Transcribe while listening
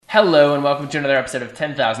Hello and welcome to another episode of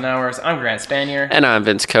 10,000 Hours. I'm Grant Spanier. And I'm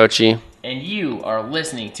Vince Kochi. And you are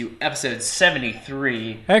listening to episode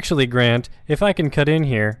 73. Actually, Grant, if I can cut in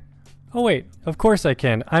here... Oh wait, of course I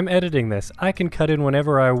can. I'm editing this. I can cut in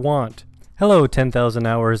whenever I want. Hello, 10,000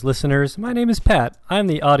 Hours listeners. My name is Pat. I'm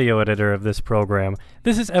the audio editor of this program.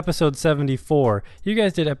 This is episode 74. You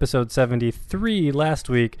guys did episode 73 last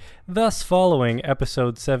week, thus following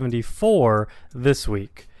episode 74 this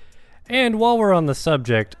week. And while we're on the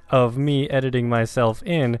subject of me editing myself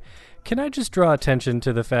in, can I just draw attention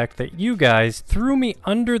to the fact that you guys threw me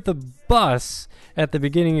under the bus at the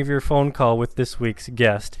beginning of your phone call with this week's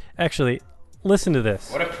guest. Actually, listen to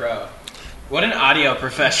this. What a pro. What an audio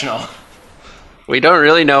professional. We don't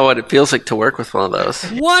really know what it feels like to work with one of those.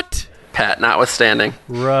 What? Pat notwithstanding.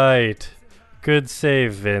 Right. Good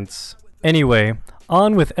save, Vince. Anyway,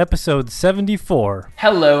 on with episode 74.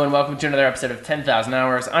 Hello and welcome to another episode of 10,000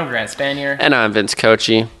 Hours. I'm Grant Spanier. And I'm Vince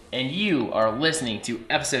Kochi. And you are listening to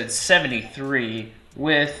episode 73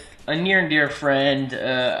 with a near and dear friend,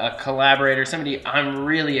 a collaborator, somebody I'm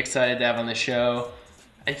really excited to have on the show.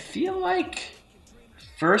 I feel like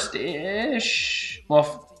first EDM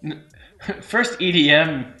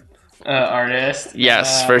artist.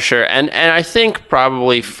 Yes, for sure. And I think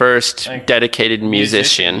probably first dedicated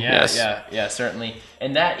musician. Yes. Yeah, certainly.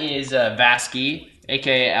 And that is Vaski,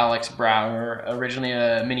 a.k.a. Alex Brouwer, originally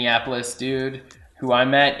a Minneapolis dude who I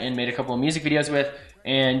met and made a couple of music videos with,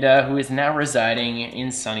 and who is now residing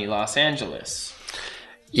in sunny Los Angeles.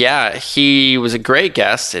 Yeah, he was a great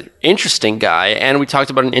guest, an interesting guy, and we talked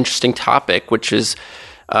about an interesting topic, which is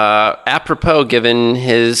apropos given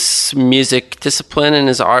his music discipline and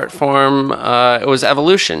his art form. It was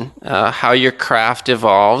evolution, how your craft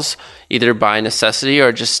evolves either by necessity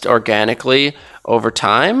or just organically over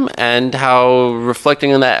time, and how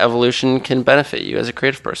reflecting on that evolution can benefit you as a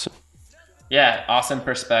creative person. Yeah, awesome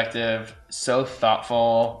perspective. So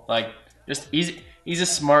thoughtful. Like, just he's a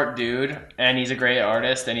smart dude, and he's a great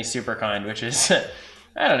artist, and he's super kind, which is,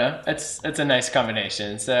 I don't know, it's a nice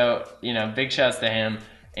combination. So, big shouts to him.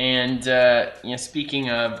 And speaking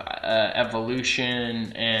of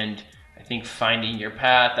evolution and I think finding your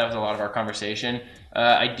path, that was a lot of our conversation.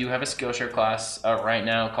 I do have a Skillshare class right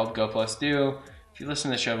now called Go Plus Do. If you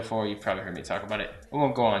listened to the show before, you've probably heard me talk about it. I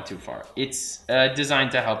won't go on too far. It's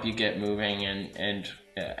designed to help you get moving and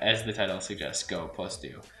as the title suggests, Go Plus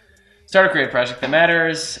Do. Start a creative project that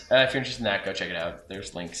matters. If you're interested in that, go check it out.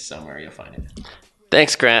 There's links somewhere. You'll find it.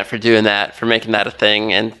 Thanks, Grant, for doing that, for making that a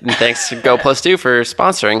thing. And thanks to Go Plus Do for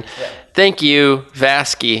sponsoring. Yeah. Thank you,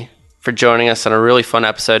 Vaski, for joining us on a really fun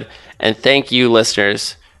episode. And thank you,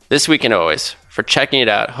 listeners, this week and always, for checking it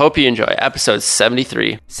out. Hope you enjoy episode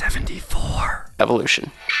 73. 74.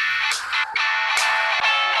 Evolution.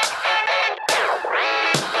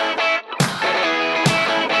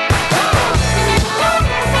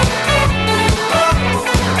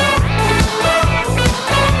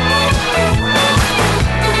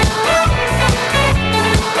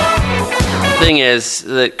 Thing is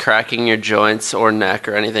that cracking your joints or neck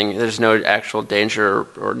or anything, there's no actual danger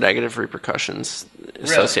or negative repercussions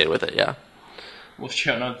associated with it. Yeah. We'll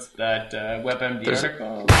show notes that WebMD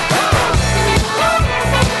article.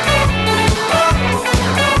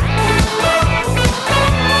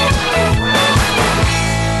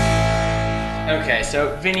 Okay,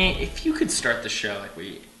 so Vinny, if you could start the show like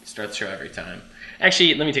we start the show every time.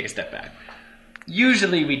 Actually, let me take a step back.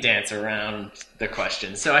 Usually we dance around the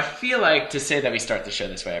questions, so I feel like to say that we start the show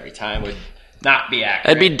this way every time would not be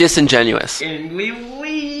accurate. That'd be disingenuous. And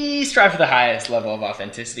we strive for the highest level of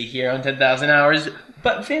authenticity here on 10,000 Hours.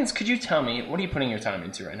 But Vince, could you tell me, what are you putting your time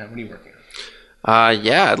into right now? What are you working on?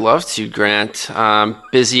 Yeah, I'd love to, Grant.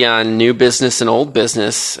 Busy on new business and old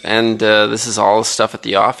business, and this is all stuff at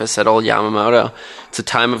the office at Old Yamamoto. It's a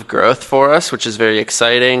time of growth for us, which is very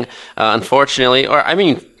exciting.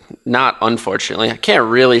 Not unfortunately, I can't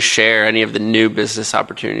really share any of the new business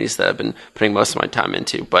opportunities that I've been putting most of my time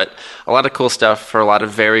into, but a lot of cool stuff for a lot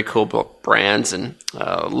of very cool brands, and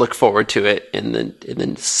look forward to it in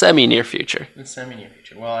the semi-near future.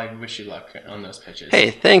 Well, I wish you luck on those pitches.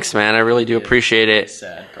 Hey, thanks, man. I really do appreciate it. It's a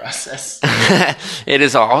sad process. It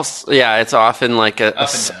is also, it's often like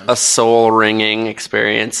a soul-ringing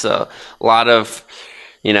experience. A lot of,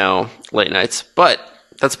 late nights, but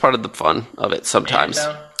that's part of the fun of it sometimes.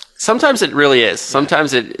 Sometimes it really is.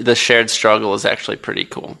 Sometimes the shared struggle is actually pretty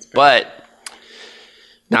cool. But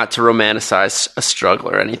not to romanticize a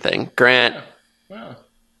struggle or anything. Grant,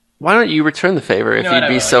 why don't you return the favor if you'd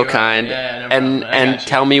be so kind and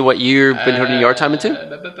tell me what you've been putting your time into?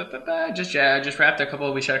 Just wrapped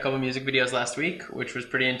we shot a couple of music videos last week, which was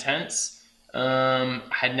pretty intense. I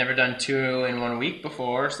had never done 2 in 1 week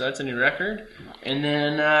before, so that's a new record. And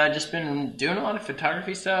then just been doing a lot of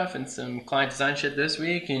photography stuff and some client design shit this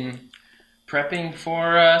week, and prepping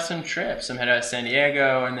for some trips. I'm headed out to San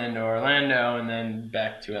Diego, and then to Orlando, and then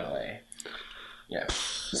back to LA. Yeah.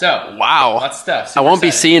 So, wow, lots of stuff. I won't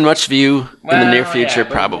be seeing much of you in the near future, yeah,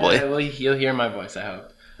 but, probably. Well, you'll hear my voice, I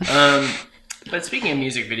hope. But speaking of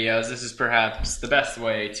music videos, this is perhaps the best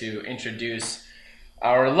way to introduce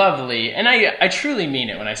our lovely, and I truly mean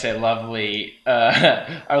it when I say lovely,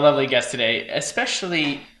 our lovely guest today,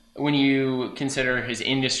 especially when you consider his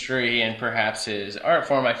industry and perhaps his art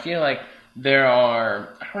form. I feel like there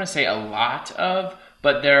are, I don't want to say a lot of,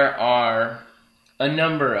 but there are a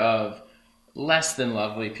number of less than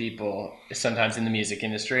lovely people sometimes in the music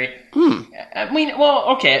industry. I mean, well,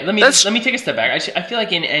 okay, let me take a step back. I feel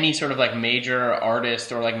like in any sort of like major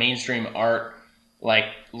artist or like mainstream art like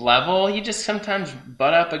level, you just sometimes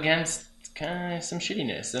butt up against kind of some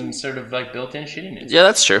shittiness, some sort of like built-in shittiness. Yeah,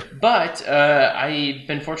 that's true. But I've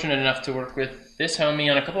been fortunate enough to work with this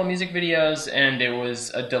homie on a couple of music videos, and it was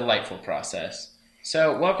a delightful process.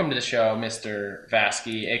 So welcome to the show, Mr.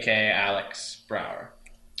 Vaski, aka Alex Brouwer.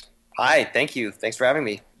 Hi, thank you. Thanks for having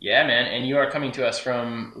me. Yeah, man. And you are coming to us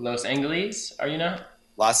from Los Angeles, are you not?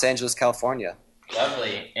 Los Angeles, California.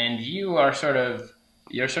 Lovely. And you're sort of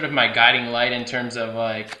my guiding light in terms of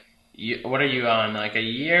like, what are you on? Like a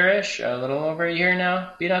year-ish, a little over a year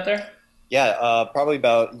now, being out there? Yeah, probably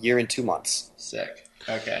about a year and 2 months. Sick.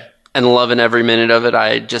 Okay. And loving every minute of it,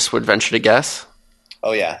 I just would venture to guess.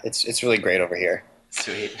 Oh yeah, it's really great over here.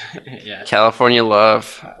 Sweet. Yeah. California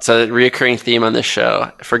love. It's a reoccurring theme on this show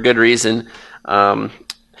for good reason. Why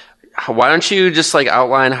don't you just like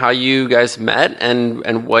outline how you guys met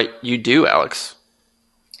and what you do, Alex?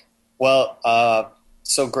 Well,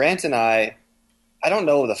 so Grant and I don't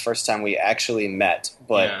know the first time we actually met,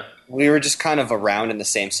 but we were just kind of around in the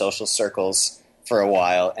same social circles for a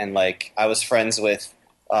while, and like I was friends with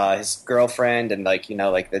his girlfriend, and like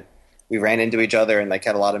we ran into each other and like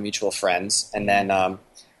had a lot of mutual friends. And then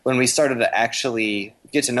when we started to actually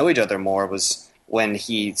get to know each other more was when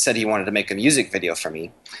he said he wanted to make a music video for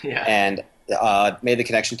me. Yeah. And made the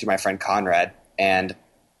connection through my friend Conrad. And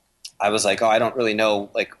I was like, oh, I don't really know,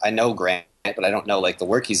 like I know Grant, but I don't know like the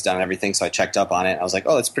work he's done and everything. So I checked up on it. I was like,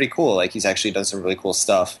 oh, that's pretty cool. Like he's actually done some really cool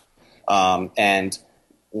stuff. And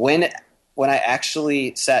when I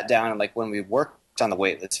actually sat down and like when we worked on the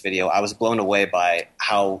Waitlist video, I was blown away by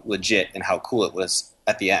how legit and how cool it was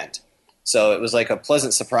at the end. So it was like a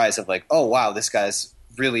pleasant surprise of like, oh wow, this guy's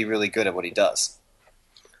really, really good at what he does.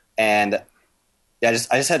 And yeah,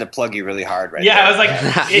 I just had to plug you really hard right there. I was like,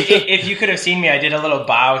 if you could have seen me, I did a little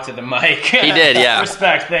bow to the mic. He did, yeah.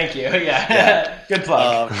 Respect, thank you. Yeah. Good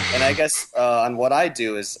plug. And I guess on what I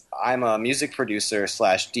do is I'm a music producer /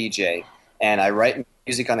 DJ, and I write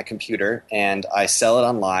music on a computer and I sell it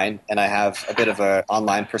online, and I have a bit of an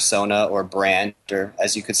online persona or brand, or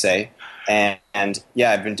as you could say. And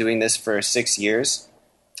yeah, I've been doing this for 6 years.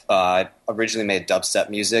 I originally made dubstep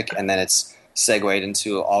music, and then it's segued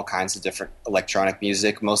into all kinds of different electronic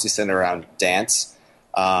music, mostly centered around dance.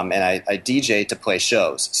 And I DJ to play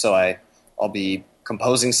shows. So I'll be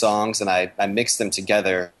composing songs and I mix them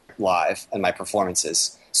together live in my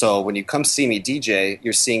performances. So when you come see me DJ,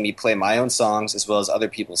 you're seeing me play my own songs as well as other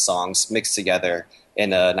people's songs mixed together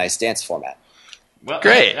in a nice dance format. Well,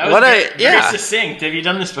 great. That was very succinct. Have you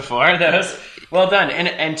done this before? That was well done.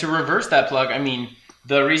 And to reverse that plug, I mean,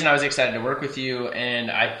 the reason I was excited to work with you, and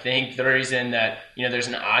I think the reason that there's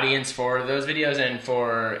an audience for those videos and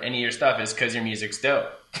for any of your stuff is because your music's dope.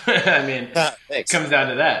 I mean, it comes down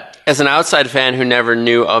to that. As an outside fan who never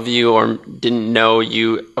knew of you or didn't know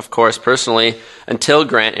you, of course, personally, until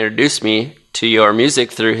Grant introduced me to your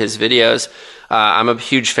music through his videos, I'm a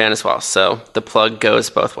huge fan as well. So the plug goes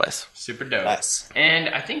both ways. Super dope. Nice. And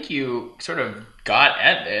I think you sort of got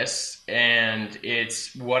at this, and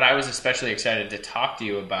it's what I was especially excited to talk to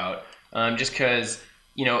you about, just because,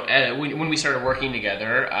 when we started working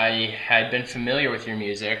together, I had been familiar with your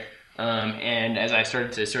music. And as I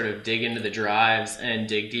started to sort of dig into the drives and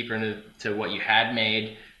dig deeper into what you had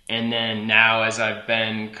made, and then now as I've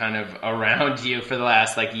been kind of around you for the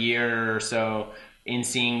last like year or so in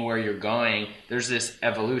seeing where you're going, there's this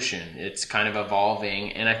evolution. It's kind of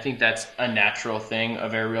evolving, and I think that's a natural thing, a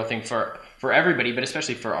very real thing for everybody, but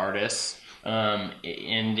especially for artists, and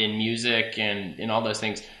in music and in all those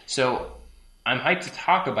things. So I'm hyped to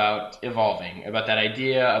talk about evolving, about that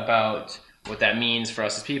idea, about what that means for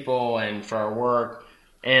us as people and for our work.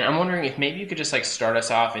 And I'm wondering if maybe you could just like start us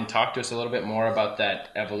off and talk to us a little bit more about that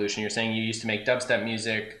evolution. You're saying you used to make dubstep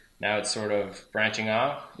music. now it's sort of branching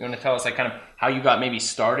off. You want to tell us like kind of how you got maybe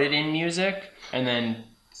started in music and then,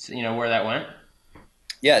 where that went?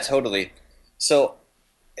 Yeah, totally. So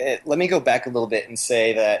let me go back a little bit and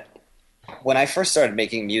say that when I first started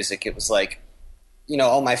making music, it was like,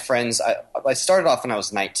 all my friends, I started off when I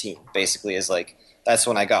was 19, basically, is like, that's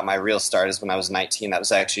when I got my real start, is when I was 19. That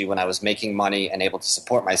was actually when I was making money and able to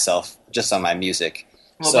support myself just on my music.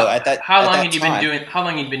 Well, so how long had you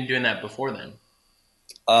been doing that before then?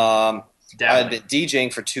 I had been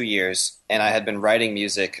DJing for 2 years, and I had been writing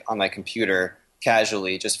music on my computer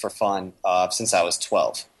casually, just for fun, since I was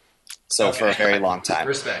 12. So for a very long time.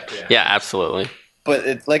 Respect, yeah. Yeah, absolutely.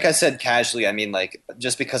 But like I said, casually, I mean, like,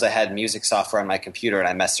 just because I had music software on my computer and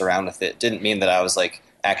I messed around with it didn't mean that I was like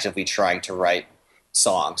actively trying to write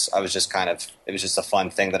songs. I was just it was just a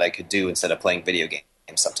fun thing that I could do instead of playing video games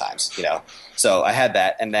sometimes, So I had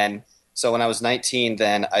that. And then, so when I was 19,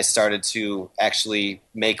 then I started to actually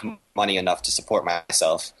make money enough to support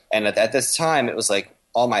myself. And at this time, it was like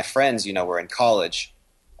all my friends, were in college.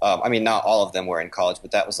 I mean, not all of them were in college,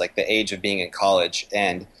 but that was like the age of being in college.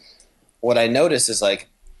 And what I noticed is like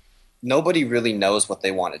nobody really knows what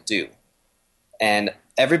they want to do. And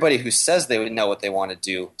everybody who says they would know what they want to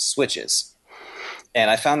do switches. And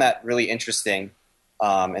I found that really interesting.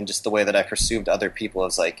 And just the way that I pursued other people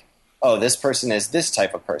is like, oh, this person is this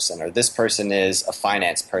type of person, or this person is a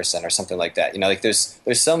finance person, or something like that. Like there's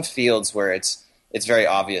some fields where it's very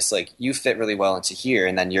obvious, like you fit really well into here,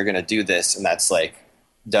 and then you're going to do this, and that's like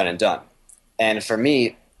done and done. And for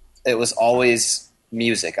me, it was always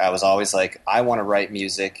music. I was always like, I want to write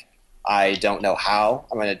music. I don't know how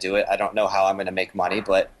I'm going to do it. I don't know how I'm going to make money,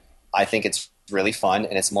 but I think it's really fun,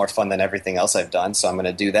 and it's more fun than everything else I've done, so I'm going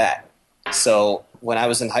to do that. So when I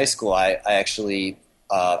was in high school, I actually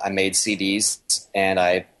I made CDs, and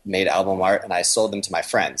I made album art, and I sold them to my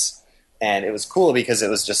friends. And it was cool because it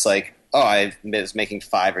was just like, oh, I was making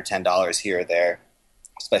 $5 or $10 here or there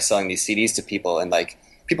just by selling these CDs to people, and like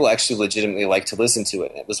people actually legitimately liked to listen to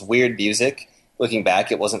it. It was weird music. Looking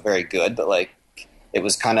back, it wasn't very good, but like it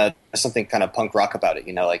was kind of something kind of punk rock about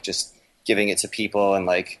it, like just giving it to people and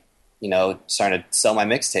like, starting to sell my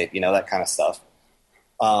mixtape, that kind of stuff.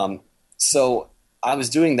 So I was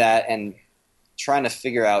doing that and trying to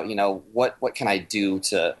figure out, what can I do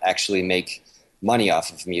to actually make money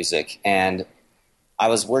off of music. And I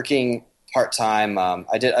was working part-time.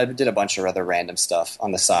 I did a bunch of other random stuff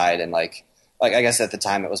on the side, and like I guess at the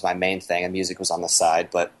time it was my main thing, and music was on the side,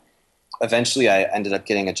 but eventually I ended up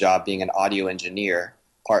getting a job being an audio engineer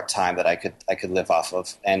part-time that I could live off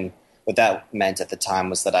of. And what that meant at the time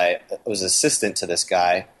was that I was assistant to this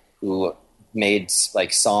guy who made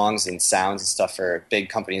like songs and sounds and stuff for big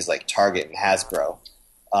companies like Target and Hasbro.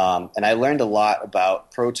 And I learned a lot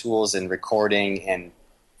about Pro Tools and recording and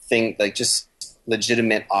just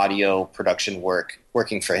legitimate audio production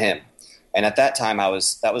working for him. And at that time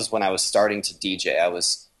that was when I was starting to DJ. I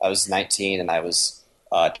was 19, and I was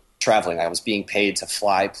traveling. I was being paid to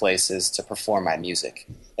fly places to perform my music.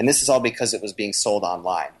 And this is all because it was being sold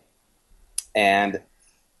online. And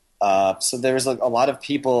so there was a lot of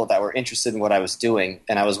people that were interested in what I was doing,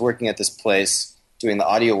 and I was working at this place doing the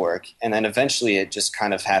audio work. And then eventually it just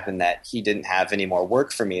kind of happened that he didn't have any more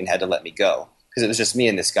work for me and had to let me go, because it was just me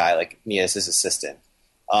and this guy, like me as his assistant.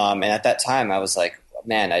 And at that time I was like,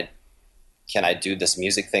 man, can I do this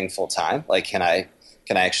music thing full time? Like, can I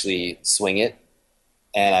actually swing it?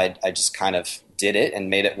 And I just kind of did it and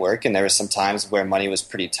made it work. And there were some times where money was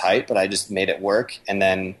pretty tight, but I just made it work. And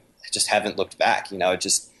then I just haven't looked back.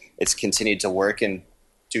 It's continued to work and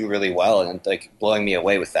do really well, and like blowing me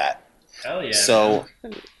away with that. Hell yeah. So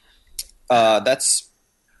that's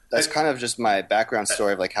kind of just my background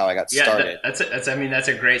story of like how I got started. That's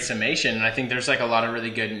a great summation. And I think there's like a lot of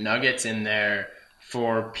really good nuggets in there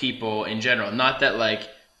for people in general. Not that like,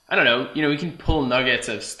 I don't know, we can pull nuggets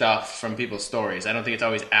of stuff from people's stories. I don't think it's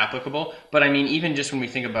always applicable, but I mean, even just when we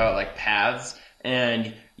think about like paths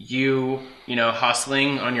and you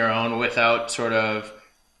hustling on your own without sort of,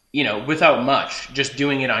 without much, just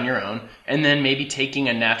doing it on your own, and then maybe taking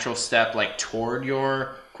a natural step like toward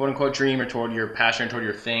your quote unquote dream or toward your passion, toward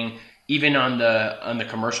your thing, even on the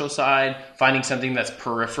commercial side, finding something that's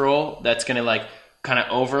peripheral that's going to like kind of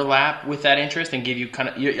overlap with that interest and give you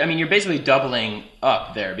you're basically doubling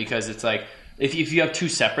up there, because it's like if you have two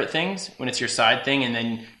separate things, when it's your side thing and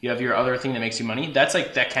then you have your other thing that makes you money,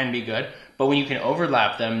 that can be good. But when you can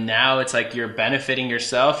overlap them, now it's like you're benefiting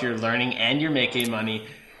yourself, you're learning, and you're making money.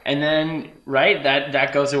 And then, right,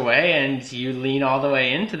 that goes away and you lean all the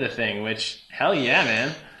way into the thing, which, hell yeah,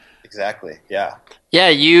 man. Exactly, yeah. Yeah,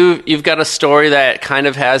 you've got a story that kind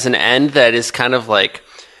of has an end that is kind of like,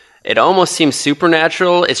 it almost seems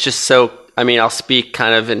supernatural. It's just so, I mean, I'll speak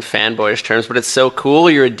kind of in fanboyish terms, but it's so cool.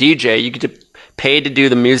 You're a DJ. You get to paid to do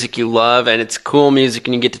the music you love, and it's cool music,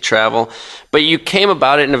 and you get to travel. But you came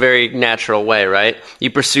about it in a very natural way, right? You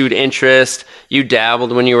pursued interest. You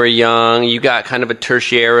dabbled when you were young. You got kind of a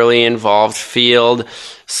tertiarily involved field.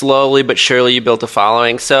 Slowly but surely, you built a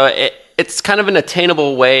following. So it's kind of an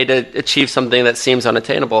attainable way to achieve something that seems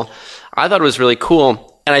unattainable. I thought it was really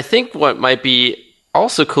cool. And I think what might be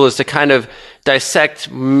also cool is to kind of dissect,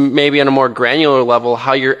 maybe on a more granular level,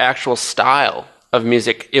 how your actual style of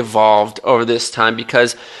music evolved over this time,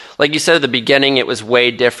 because like you said at the beginning, it was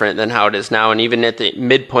way different than how it is now, and even at the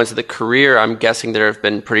midpoints of the career, I'm guessing there have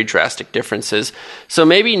been pretty drastic differences. So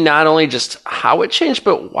maybe not only just how it changed,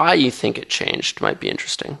 but why you think it changed might be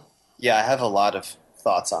interesting. Yeah, I have a lot of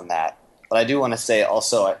thoughts on that, but I do want to say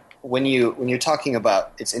also, when you're talking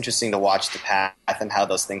about, it's interesting to watch the path and how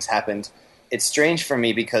those things happened. It's strange for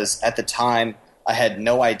me because at the time I had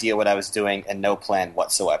no idea what I was doing and no plan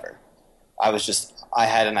whatsoever. I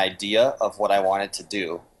had an idea of what I wanted to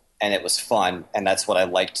do, and it was fun, and that's what I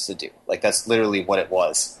liked to do. Like, that's literally what it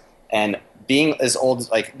was. And being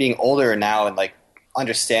older now, and like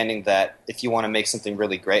understanding that if you want to make something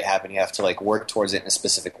really great happen, you have to like work towards it in a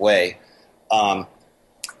specific way.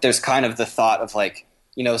 There's kind of the thought of like,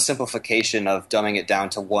 you know, simplification of dumbing it down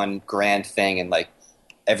to one grand thing, and like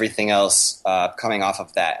everything else coming off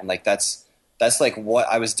of that. And like that's like what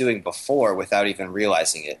I was doing before without even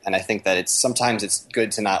realizing it. And I think that sometimes it's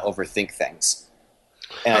good to not overthink things.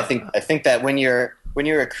 And I think that when you're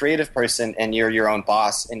a creative person and you're your own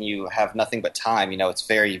boss and you have nothing but time, you know, it's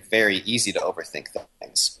very, very easy to overthink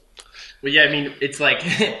things. Well, yeah, I mean, it's like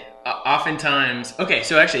oftentimes. Okay,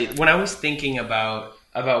 so actually, when I was thinking about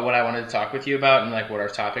what I wanted to talk with you about and like what our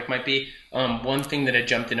topic might be, one thing that had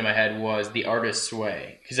jumped into my head was the artist's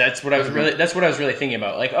way, because that's what I was really thinking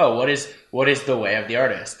about. Like, oh, what is the way of the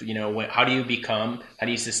artist? You know, how do you become? How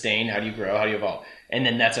do you sustain? How do you grow? How do you evolve? And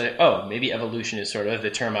then that's maybe evolution is sort of the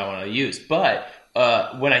term I want to use. But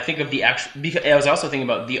when I think of the actual, because I was also thinking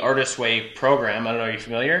about the Artist's Way program. I don't know, are you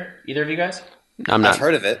familiar? Either of you guys? I'm not. I've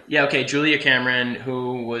heard of it. Yeah. Okay. Julia Cameron,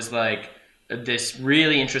 who was like this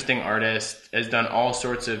really interesting artist, has done all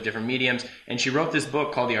sorts of different mediums, and she wrote this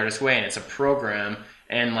book called The Artist's Way, and it's a program.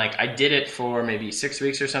 And like I did it for maybe 6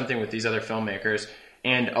 weeks or something with these other filmmakers.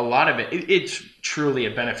 And a lot of it's truly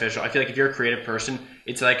a beneficial. I feel like if you're a creative person,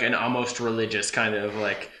 it's like an almost religious kind of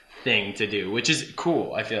like thing to do, which is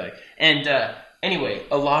cool, I feel like. And anyway,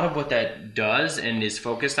 a lot of what that does and is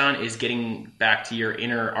focused on is getting back to your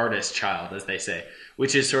inner artist child, as they say,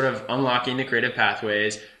 which is sort of unlocking the creative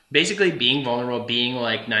pathways, basically being vulnerable, being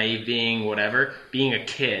like naive, being whatever, being a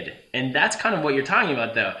kid. And that's kind of what you're talking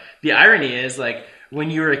about, though. The irony is like, when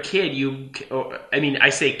you're a kid, I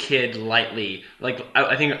say kid lightly. Like,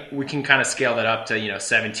 I think we can kind of scale that up to,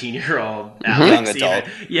 17-year-old Alex. Young adult.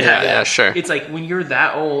 Yeah, sure. It's like when you're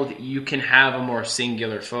that old, you can have a more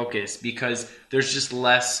singular focus because there's just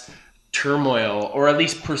less turmoil, or at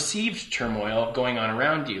least perceived turmoil, going on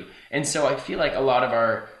around you. And so I feel like a lot of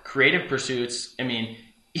our creative pursuits, I mean,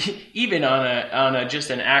 even on a just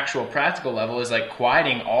an actual practical level, is like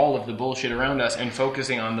quieting all of the bullshit around us and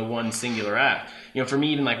focusing on the one singular act. For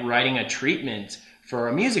me, even like writing a treatment for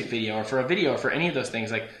a music video or for a video or for any of those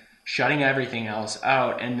things, like shutting everything else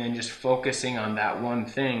out and then just focusing on that one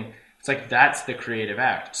thing, it's like that's the creative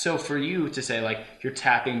act. So for you to say like you're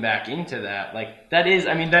tapping back into that, like that is,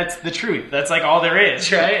 I mean, that's the truth. That's like all there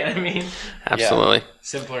is, right? I mean, absolutely.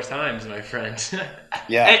 Simpler times, my friend.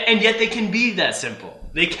 Yeah. And yet they can be that simple.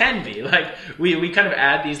 They can be. Like, we kind of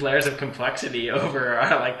add these layers of complexity over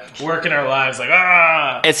our, like, work in our lives. Like,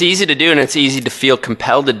 It's easy to do, and it's easy to feel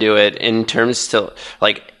compelled to do it in terms to,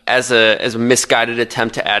 like, as a misguided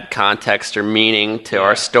attempt to add context or meaning to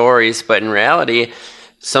our stories. But in reality,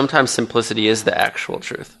 sometimes simplicity is the actual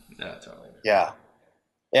truth. Yeah, totally. Yeah.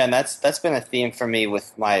 Yeah, and that's been a theme for me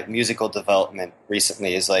with my musical development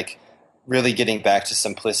recently, is like really getting back to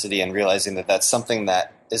simplicity and realizing that that's something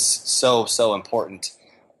that is so, so important.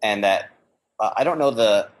 And that I don't know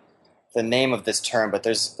the name of this term, but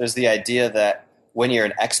there's the idea that when you're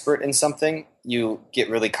an expert in something, you get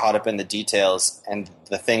really caught up in the details and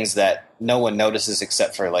the things that no one notices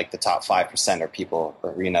except for like the top 5% or people,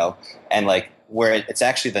 or, and like where it's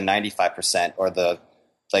actually the 95% or the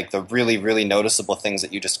really, really noticeable things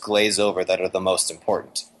that you just glaze over that are the most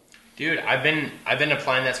important. Dude, I've been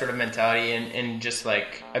applying that sort of mentality and just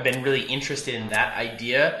like I've been really interested in that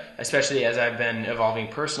idea, especially as I've been evolving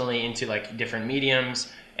personally into like different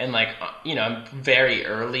mediums, and like I'm very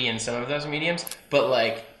early in some of those mediums, but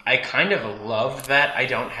like I kind of love that I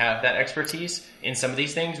don't have that expertise in some of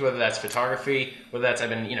these things, whether that's photography, whether that's I've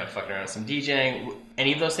been, fucking around with some DJing,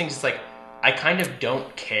 any of those things. It's like, I kind of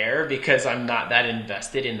don't care because I'm not that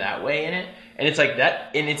invested in that way in it. And it's like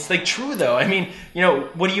that, and it's like true though. I mean,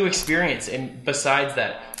 what do you experience? And besides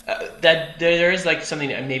that, that there is like something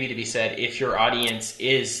maybe to be said if your audience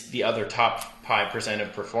is the other top 5%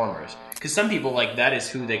 of performers, because some people like that is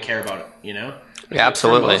who they care about. Yeah,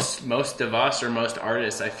 absolutely. For most of us or most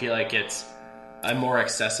artists, I feel like it's a more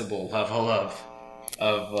accessible level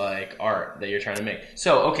of like art that you're trying to make.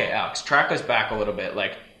 So okay, Alex, track us back a little bit.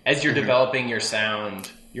 Like as you're developing your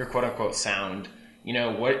sound, your quote unquote sound,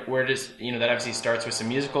 where does that obviously starts with some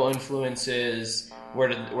musical influences. Where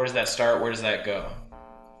does that start? Where does that go?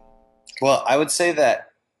 Well, I would say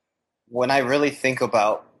that when I really think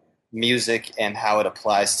about music and how it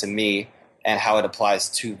applies to me and how it applies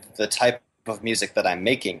to the type of music that I'm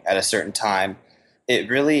making at a certain time, it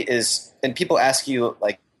really is. And people ask,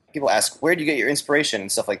 where do you get your inspiration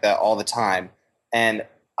and stuff like that all the time. And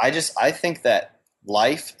I think that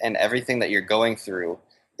life and everything that you're going through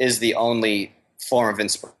is the only form of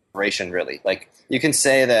inspiration, really. Like, you can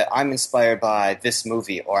say that I'm inspired by this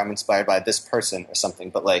movie or I'm inspired by this person or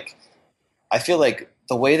something, but like, I feel like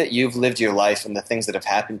the way that you've lived your life and the things that have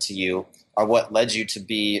happened to you are what led you to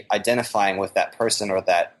be identifying with that person or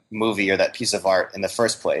that movie or that piece of art in the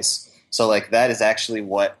first place. So like that is actually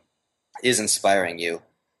what is inspiring you.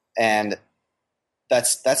 And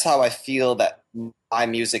that's how I feel that my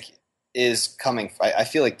music is coming from. I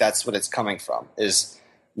feel like that's what it's coming from, is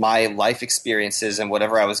my life experiences and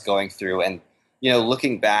whatever I was going through. And,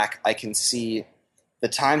 looking back, I can see the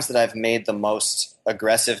times that I've made the most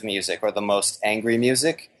aggressive music or the most angry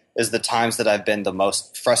music is the times that I've been the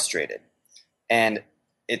most frustrated. And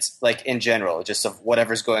it's like in general, just of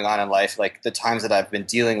whatever's going on in life, like the times that I've been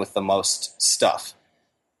dealing with the most stuff.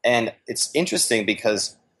 And it's interesting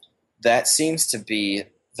because that seems to be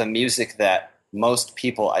the music that most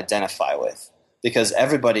people identify with, because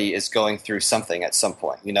everybody is going through something at some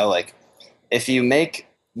point. Like if you make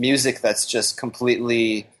music that's just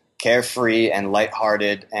completely carefree and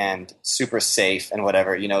lighthearted and super safe and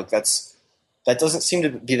whatever, that doesn't seem to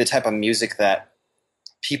be the type of music that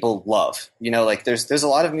people love. Like there's a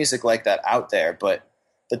lot of music like that out there, but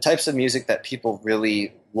the types of music that people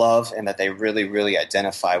really love and that they really, really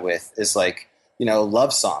identify with is like,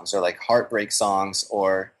 love songs or like heartbreak songs,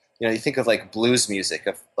 or, you think of like blues music,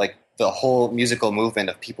 of like the whole musical movement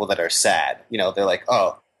of people that are sad. They're like,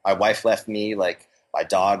 oh, my wife left me, like my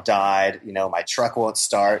dog died, my truck won't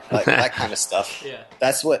start, like that kind of stuff. Yeah.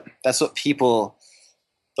 That's what people,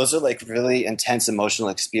 those are like really intense emotional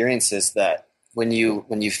experiences that when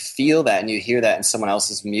you feel that and you hear that in someone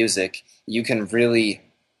else's music, you really,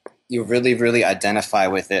 really identify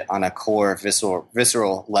with it on a core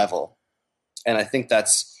visceral level. And I think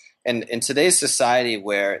that's, and in today's society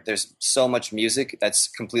where there's so much music that's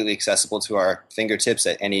completely accessible to our fingertips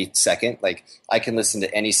at any second, like I can listen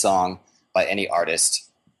to any song by any artist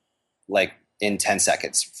like in 10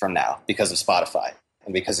 seconds from now because of Spotify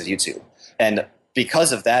and because of YouTube. And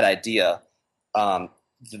because of that idea,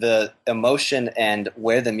 the emotion and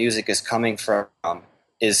where the music is coming from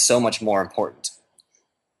is so much more important.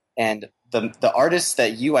 And the artists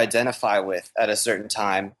that you identify with at a certain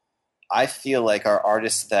time, I feel like are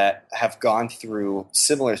artists that have gone through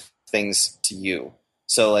similar things to you.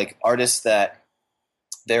 So like artists that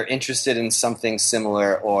they're interested in something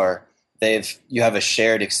similar, or you have a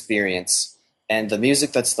shared experience, and the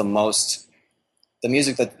music that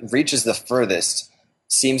reaches the furthest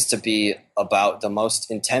seems to be about the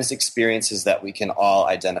most intense experiences that we can all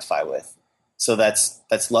identify with. So that's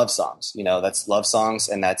love songs, that's love songs,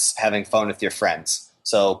 and that's having fun with your friends.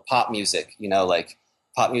 So pop music, like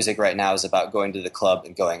pop music right now is about going to the club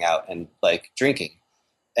and going out and like drinking.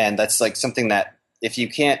 And that's like something that if you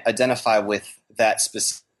can't identify with that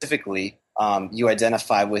specifically, you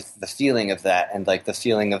identify with the feeling of that and like the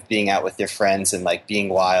feeling of being out with your friends and like being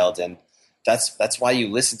wild. And that's why you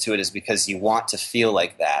listen to it, is because you want to feel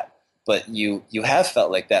like that, but you have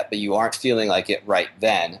felt like that, but you aren't feeling like it right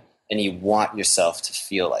then. And you want yourself to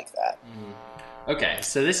feel like that. Okay.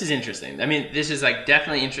 So this is interesting. I mean, this is like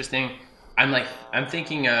definitely interesting. I'm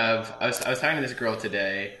thinking of, I was talking to this girl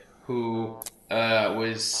today who, I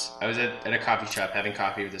was at a coffee shop having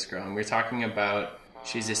coffee with this girl, and we were talking about,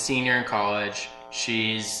 she's a senior in college.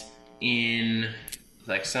 She's in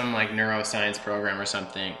like some like neuroscience program or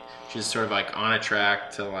something. She's sort of like on a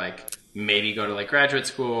track to like maybe go to like graduate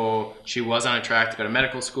school. She was on a track to go to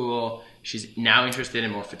medical school. She's now interested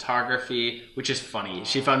in more photography, which is funny.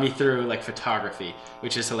 She found me through like photography,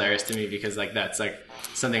 which is hilarious to me because like that's like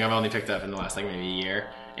something I've only picked up in the last like maybe a year.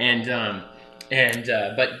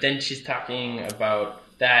 But then she's talking about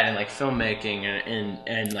that and like filmmaking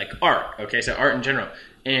and like art. Okay, so art in general.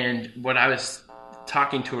 And what I was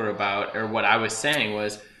talking to her about, or what I was saying,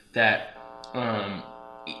 was that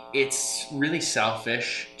it's really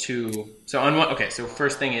selfish to. So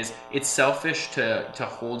first thing is, it's selfish to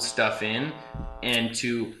hold stuff in and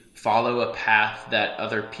to follow a path that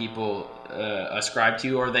other people ascribe to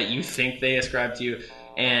you, or that you think they ascribe to you,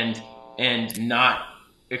 and not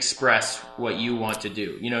express what you want to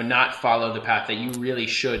do. Not follow the path that you really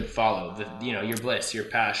should follow. Your bliss, your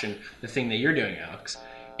passion, the thing that you're doing, Alex.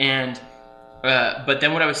 And but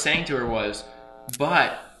then what I was saying to her was,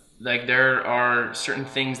 but like there are certain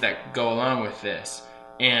things that go along with this,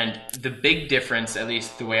 and the big difference, at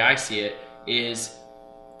least the way I see it, is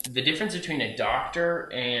the difference between a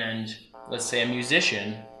doctor and, let's say, a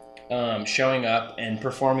musician showing up and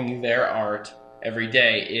performing their art every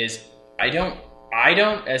day is I don't,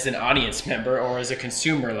 as an audience member or as a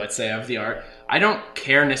consumer, let's say, of the art, I don't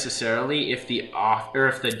care necessarily if the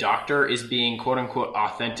doctor is being quote unquote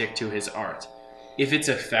authentic to his art. If it's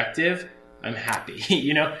effective, I'm happy.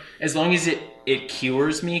 As long as it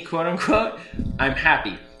cures me, quote unquote, I'm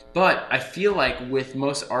happy. But I feel like with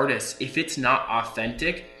most artists, if it's not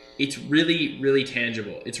authentic, it's really, really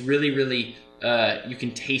tangible. It's really, really, you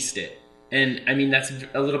can taste it. And I mean, that's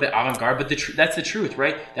a little bit avant-garde, but that's the truth,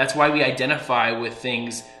 right? That's why we identify with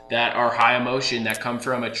things that are high emotion, that come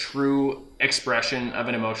from a true expression of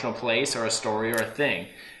an emotional place or a story or a thing.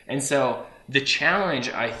 And so the challenge,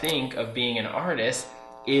 I think, of being an artist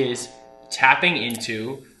is tapping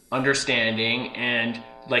into, understanding, and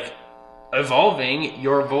like evolving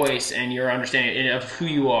your voice and your understanding of who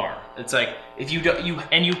you are. It's like if you don't, you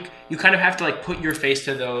kind of have to like put your face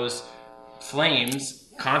to those flames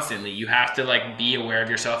constantly. You have to like be aware of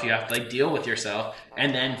yourself. You have to like deal with yourself,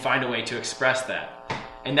 and then find a way to express that.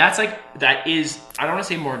 And that is, I don't want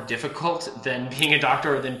to say more difficult than being a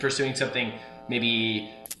doctor or than pursuing something maybe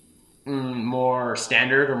more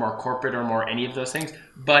standard or more corporate or more any of those things,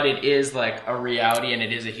 but it is like a reality, and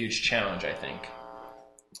it is a huge challenge, I think.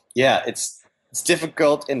 Yeah, it's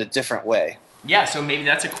difficult in a different way. Yeah, so maybe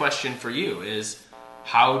that's a question for you, is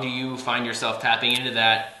how do you find yourself tapping into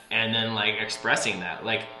that and then like expressing that?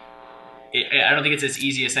 Like, I don't think it's as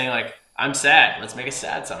easy as saying like, I'm sad, let's make a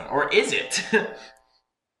sad song. Or is it?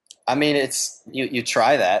 I mean, it's you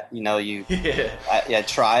try that,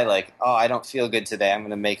 try like, oh, I don't feel good today, I'm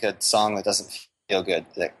going to make a song that doesn't feel good.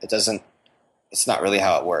 It's not really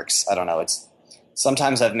how it works. I don't know.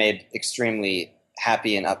 Sometimes I've made extremely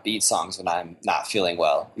happy and upbeat songs when I'm not feeling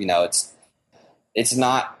well.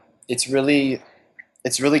 It's really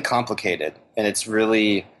complicated, and it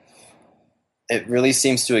really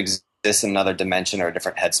seems to exist in another dimension or a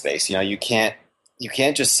different headspace. You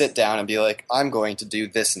can't just sit down and be like, I'm going to do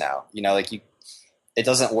this now. It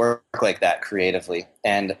doesn't work like that creatively.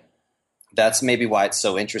 And that's maybe why it's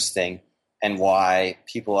so interesting and why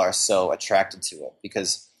people are so attracted to it,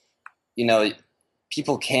 because,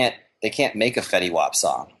 people can't make a Fetty Wap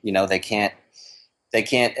song. They can't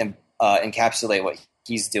encapsulate what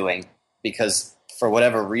he's doing, because for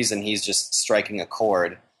whatever reason, he's just striking a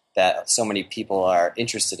chord that so many people are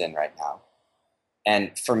interested in right now.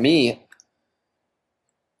 And for me,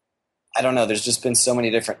 I don't know, there's just been so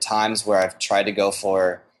many different times where I've tried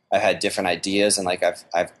to I've had different ideas, and like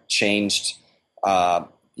I've changed,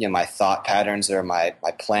 my thought patterns or my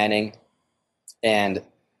planning. And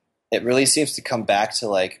it really seems to come back to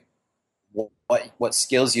like what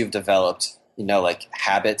skills you've developed, like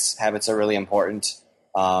habits are really important.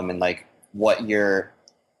 And like what you're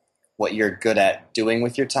good at doing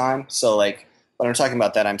with your time. So like, when I'm talking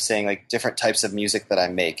about that, I'm saying like different types of music that I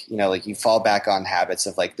make, like you fall back on habits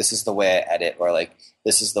of like, this is the way I edit, or like,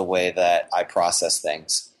 this is the way that I process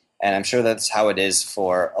things. And I'm sure that's how it is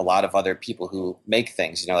for a lot of other people who make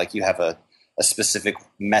things, like you have a specific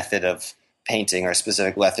method of painting or a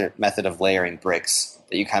specific method of layering bricks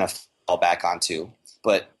that you kind of fall back onto.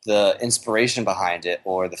 But the inspiration behind it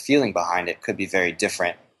or the feeling behind it could be very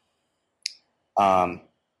different.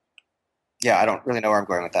 Yeah, I don't really know where I'm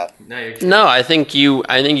going with that. No, I think you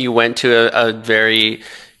went to a very,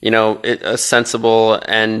 a sensible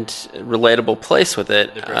and relatable place with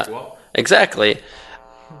it. The brick wall. Exactly.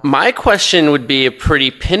 My question would be a pretty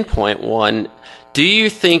pinpoint one. Do you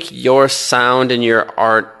think your sound and your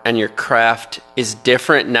art and your craft is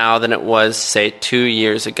different now than it was, say, 2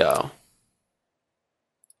 years ago?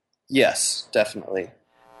 Yes, definitely.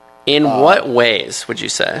 In what ways would you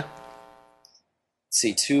say?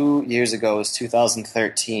 See, 2 years ago was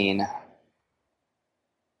 2013.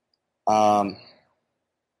 I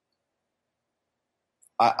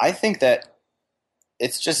think that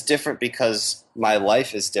it's just different because my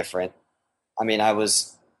life is different. I mean,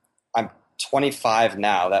 I'm 25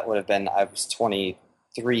 now. That would have been, I was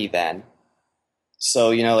 23 then. So,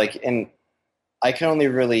 like, and I can only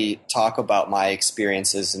really talk about my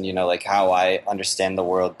experiences and, like how I understand the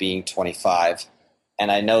world being 25.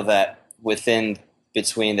 And I know that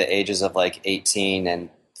between the ages of like 18 and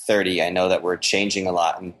 30, I know that we're changing a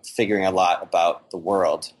lot and figuring a lot about the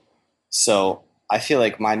world. So I feel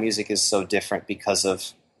like my music is so different because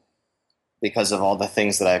of all the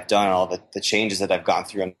things that I've done, all the changes that I've gone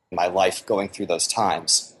through in my life going through those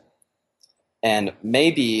times. And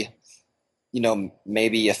maybe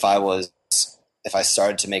if I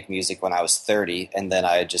started to make music when I was 30 and then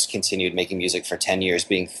I just continued making music for 10 years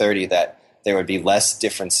being 30, that there would be less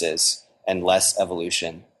differences and less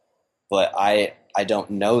evolution. But I don't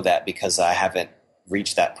know that because I haven't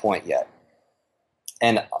reached that point yet.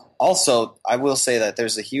 And also, I will say that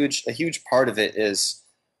there's a huge part of it is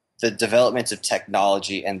the development of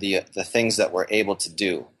technology and the things that we're able to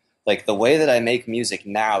do. Like the way that I make music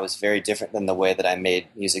now is very different than the way that I made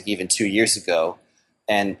music even 2 years ago.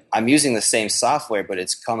 And I'm using the same software, but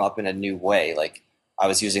it's come up in a new way. Like I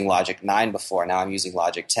was using Logic 9 before, now I'm using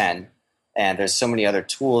Logic 10. And there's so many other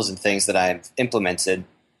tools and things that I've implemented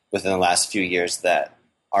within the last few years that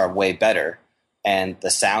are way better. And the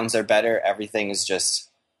sounds are better. Everything is just,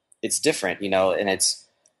 it's different, and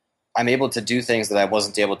I'm able to do things that I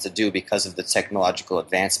wasn't able to do because of the technological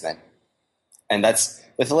advancement. And that's,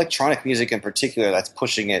 with electronic music in particular, that's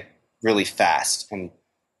pushing it really fast and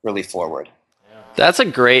really forward. That's a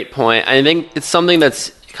great point. I think it's something that's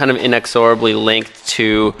kind of inexorably linked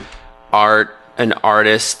to art and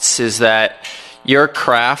artists, is that your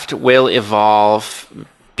craft will evolve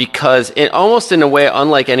because it almost in a way,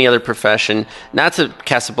 unlike any other profession, not to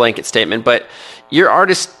cast a blanket statement, but your art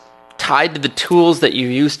is tied to the tools that you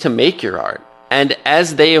use to make your art. And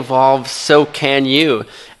as they evolve, so can you.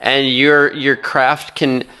 And your craft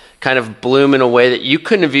can kind of bloom in a way that you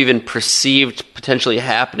couldn't have even perceived potentially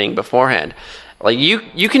happening beforehand. Like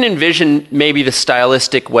you can envision maybe the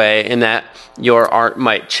stylistic way in that your art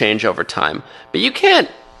might change over time, but you can't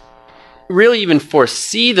really even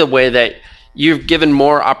foresee the way that you've given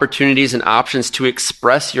more opportunities and options to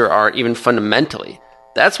express your art even fundamentally.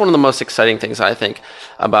 That's one of the most exciting things, I think,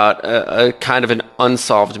 about a kind of an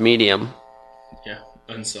unsolved medium. Yeah,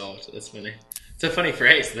 unsolved. That's funny. It's a funny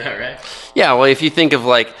phrase, though, right? Yeah, well, if you think of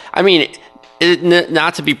not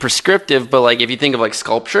to be prescriptive, but like if you think of like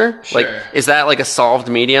sculpture, sure. Like is that like a solved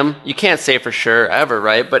medium? You can't say for sure ever,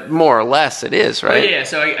 right? But more or less it is, right? Well, yeah.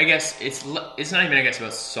 So I guess it's not even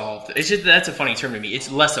about solved. It's just that's a funny term to me.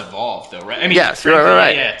 It's less evolved, though, right? I mean, yes,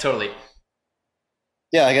 right. Yeah, totally.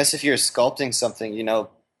 Yeah, I guess if you're sculpting something,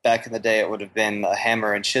 back in the day it would have been a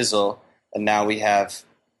hammer and chisel, and now we have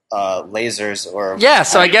lasers or... Yeah,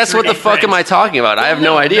 so I guess what the fuck am I talking about? I have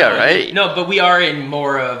no idea, right? No, but we are in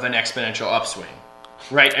more of an exponential upswing,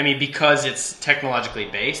 right? I mean, because it's technologically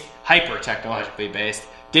based, hyper-technologically based,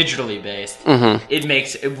 digitally based, it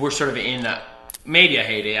makes... We're sort of in maybe a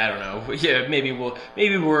heyday, I don't know. Yeah, maybe we're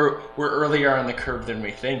earlier on the curve than we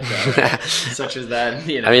think, though. Such as that,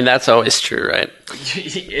 I mean, that's always true, right?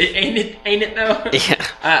 Ain't it though? Yeah.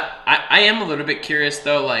 I am a little bit curious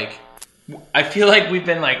though, like I feel like we've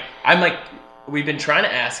been trying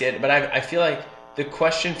to ask it, but I feel like the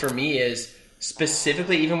question for me is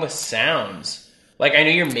specifically even with sounds. Like I know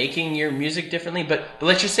you're making your music differently, but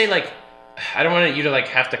let's just say like I don't want you to like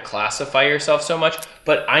have to classify yourself so much,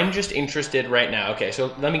 but I'm just interested right now. Okay,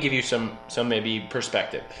 so let me give you some maybe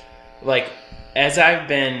perspective. Like as I've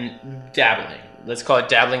been dabbling, let's call it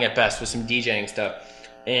dabbling at best with some DJing stuff,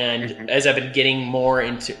 and as I've been getting more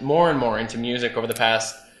and more into music over the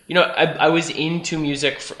past, I was into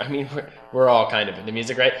music. We're all kind of into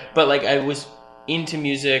music, right? But like I was into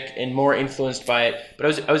music and more influenced by it,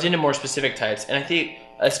 but I was into more specific types, and I think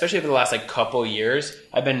especially over the last like couple years,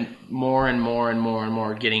 I've been more and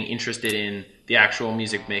more getting interested in the actual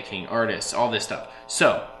music making artists, all this stuff.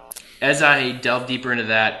 So as I delve deeper into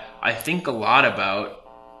that, I think a lot about,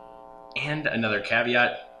 and another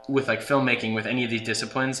caveat with like filmmaking, with any of these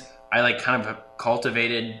disciplines, I like kind of have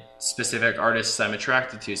cultivated specific artists I'm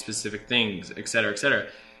attracted to, specific things, et cetera, et cetera.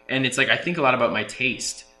 And it's like, I think a lot about my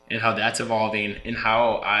taste and how that's evolving and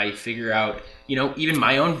how I figure out, even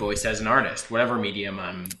my own voice as an artist, whatever medium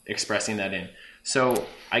I'm expressing that in. So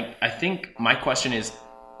I think my question is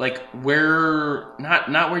like, where,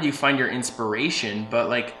 not where do you find your inspiration, but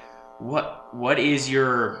like, what is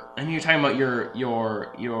your, I mean, you're talking about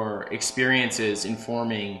your experiences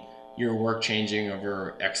informing your work changing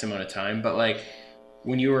over X amount of time, but like,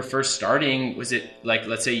 when you were first starting, was it like,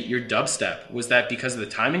 let's say your dubstep, was that because of the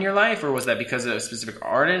time in your life, or was that because of specific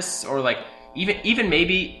artists, or like even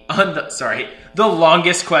maybe on the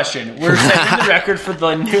longest question. We're setting the record for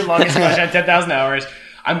the new longest question on 10,000 hours.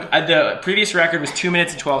 The previous record was 2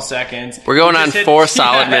 minutes and 12 seconds. We're going on 4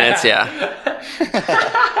 solid minutes, yeah.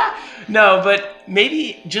 No, but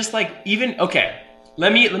maybe just like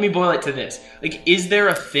let me boil it to this. Like, is there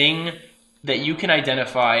a thing that you can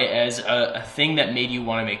identify as a thing that made you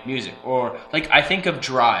want to make music? Or like, I think of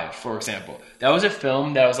Drive, for example. That was a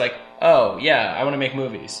film that was like, oh yeah, I want to make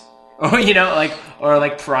movies. Or, or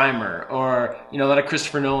like Primer, or, a lot of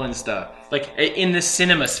Christopher Nolan stuff, like in the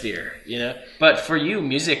cinema sphere, But for you,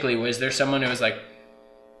 musically, was there someone who was like,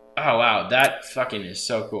 oh wow, that fucking is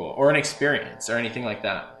so cool, or an experience, or anything like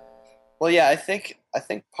that? Well, yeah, I think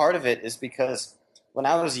part of it is because when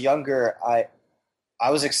I was younger, I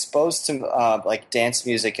was exposed to like dance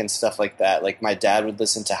music and stuff like that. Like my dad would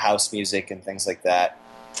listen to house music and things like that.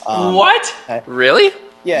 What? Really?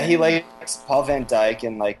 Yeah, he likes Paul Van Dyke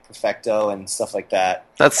and like Perfecto and stuff like that.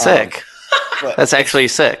 That's sick. That's actually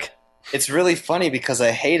sick. It's really funny because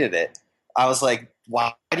I hated it. I was like,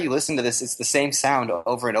 why do you listen to this? It's the same sound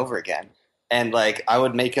over and over again. And like, I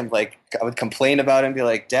would make him like, I would complain about it and be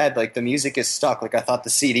like, Dad, like the music is stuck. Like I thought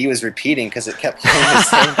the CD was repeating because it kept playing the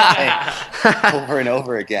same thing over and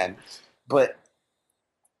over again. But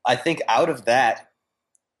I think out of that,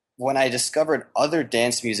 when I discovered other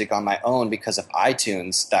dance music on my own because of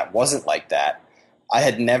iTunes that wasn't like that, I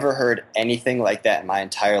had never heard anything like that in my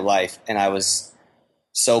entire life, and I was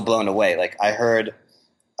so blown away. Like I heard,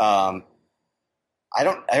 I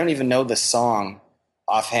don't even know the song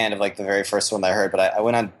offhand of like the very first one that I heard, but I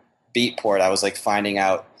went on Beatport. I was like finding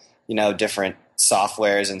out, different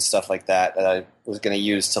softwares and stuff like that I was going to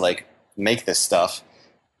use to like make this stuff.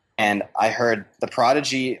 And I heard The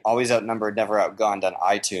Prodigy, Always Outnumbered, Never Outgunned on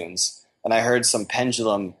iTunes. And I heard some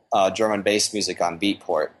Pendulum drum and bass music on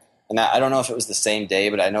Beatport. And I don't know if it was the same day,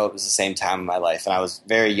 but I know it was the same time in my life. And I was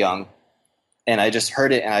very young. And I just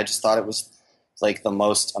heard it, and I just thought it was like the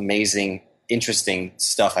most amazing, interesting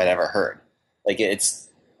stuff I'd ever heard. Like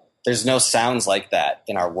there's no sounds like that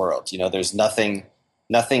in our world. There's nothing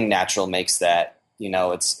natural makes that.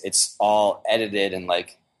 It's all edited and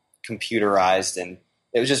like computerized, and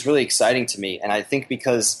it was just really exciting to me. And I think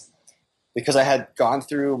because I had gone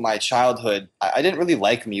through my childhood, I didn't really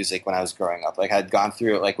like music when I was growing up. Like I had gone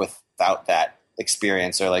through it like without that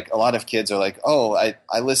experience, or like a lot of kids are like, oh,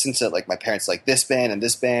 I listened to like my parents like this band,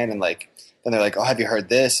 and like then they're like, oh, have you heard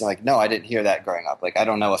this? And like, no, I didn't hear that growing up. Like I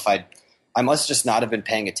don't know if I must just not have been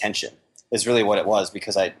paying attention is really what it was,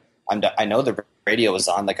 because I know the radio was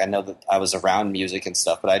on, like I know that I was around music and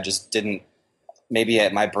stuff, but I just didn't. Maybe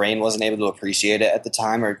my brain wasn't able to appreciate it at the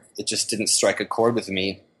time, or it just didn't strike a chord with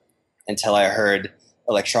me until I heard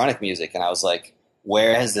electronic music. And I was like,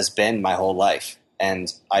 where has this been my whole life?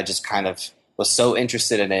 And I just kind of was so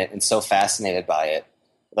interested in it and so fascinated by it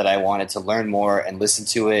that I wanted to learn more and listen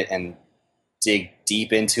to it and dig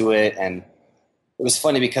deep into it. And it was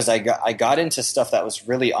funny because I got into stuff that was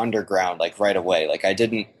really underground, like right away. Like I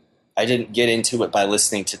didn't get into it by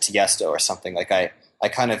listening to Tiesto or something. Like I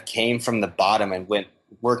kind of came from the bottom and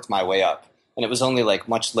worked my way up. And it was only like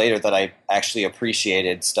much later that I actually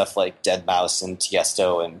appreciated stuff like Deadmau5 and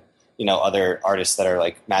Tiesto and, other artists that are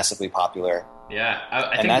like massively popular. Yeah.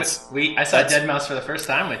 I think I saw Deadmau5 for the first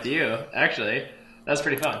time with you, actually. That was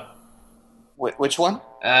pretty fun. Which one?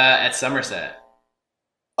 At Somerset.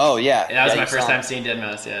 Oh, yeah. That was my first time seeing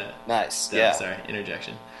Deadmau5, yeah. Nice, so, yeah. Sorry,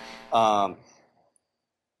 interjection.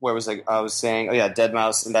 Where was I was saying, oh yeah,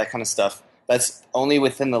 Deadmau5 and that kind of stuff. That's only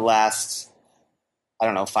within the last,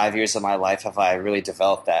 5 years of my life have I really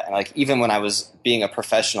developed that. And like even when I was being a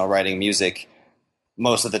professional writing music,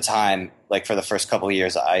 most of the time, like for the first couple of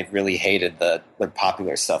years, I really hated the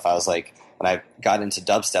popular stuff. I was like, when I got into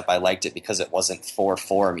dubstep, I liked it because it wasn't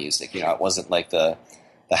 4/4 music. It wasn't like the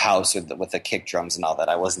house with the kick drums and all that.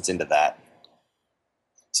 I wasn't into that.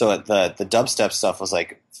 So the dubstep stuff was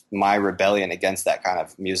like my rebellion against that kind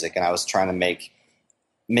of music, and I was trying to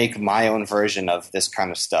make my own version of this kind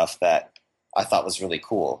of stuff that I thought was really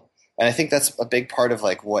cool. And I think that's a big part of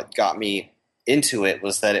like what got me into it,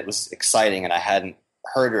 was that it was exciting and I hadn't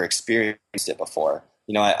heard or experienced it before.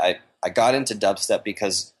 I got into dubstep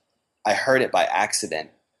because I heard it by accident.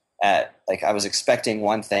 I was expecting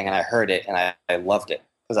one thing and I heard it and I loved it.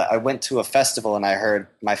 Because I went to a festival and I heard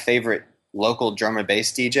my favorite local drum and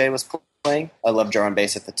bass DJ was playing. I loved drum and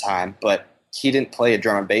bass at the time, but he didn't play a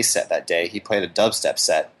drum and bass set that day. He played a dubstep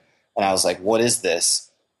set. And I was like, what is this?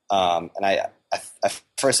 And at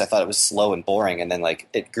first I thought it was slow and boring. And then like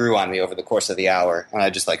it grew on me over the course of the hour and I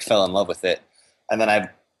just like fell in love with it. And then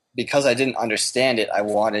because I didn't understand it, I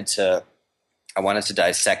wanted to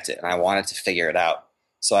dissect it, and I wanted to figure it out.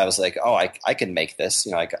 So I was like, oh, I can make this.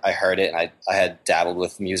 I heard it, and I had dabbled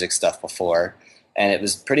with music stuff before, and it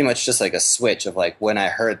was pretty much just like a switch of like, when I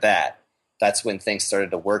heard that, that's when things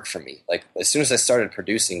started to work for me. Like as soon as I started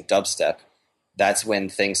producing dubstep, that's when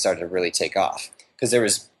things started to really take off. Because there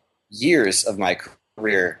was years of my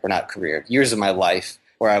years of my life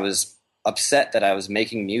where I was upset that I was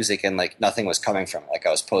making music and like nothing was coming from it. Like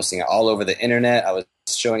I was posting it all over the internet. I was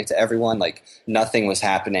showing it to everyone. Like nothing was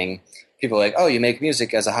happening. People were like, oh, you make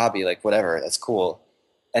music as a hobby, like whatever, that's cool.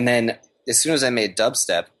 And then as soon as I made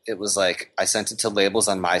dubstep, it was like I sent it to labels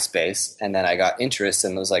on MySpace, and then I got interest,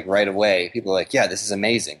 and it was like right away, people were like, yeah, this is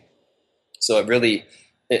amazing. So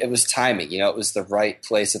it was timing, it was the right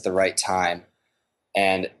place at the right time.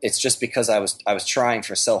 And it's just because I was trying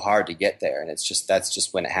for so hard to get there, and that's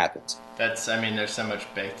just when it happened. There's so much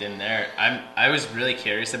baked in there. I was really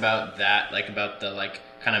curious about that, like about the like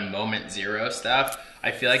kind of moment zero stuff.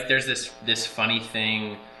 I feel like there's this funny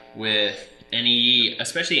thing with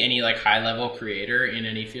especially any like high level creator in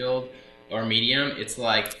any field or medium. It's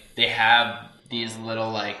like they have these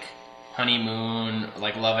little like honeymoon,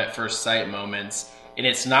 like love at first sight moments. And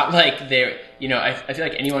it's not like they're, I feel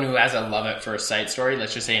like anyone who has a love at first sight story,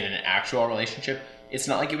 let's just say in an actual relationship, it's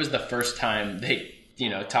not like it was the first time they,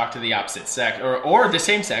 talked to the opposite sex or the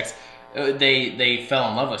same sex, they fell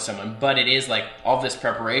in love with someone. But it is like all this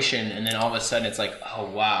preparation, and then all of a sudden it's like, oh,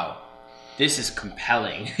 wow, this is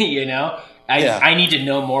compelling, I need to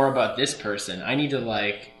know more about this person. I need to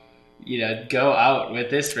like, go out with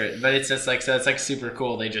this person. But it's just like, so it's like super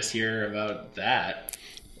cool. They just hear about that.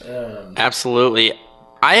 Absolutely.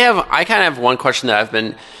 I kind of have one question that I've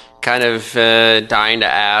been kind of dying to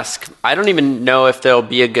ask. I don't even know if there'll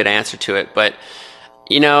be a good answer to it, but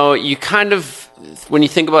you kind of, when you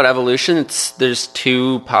think about evolution, there's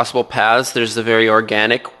two possible paths. There's the very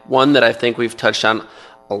organic one that I think we've touched on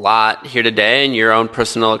a lot here today, and your own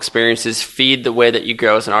personal experiences feed the way that you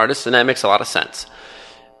grow as an artist, and that makes a lot of sense.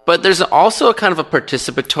 But there's also a kind of a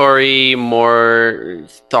participatory, more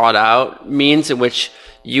thought out means in which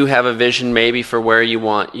you have a vision maybe for where you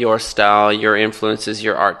want your style, your influences,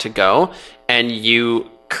 your art to go, and you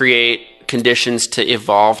create conditions to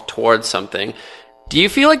evolve towards something. Do you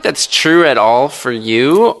feel like that's true at all for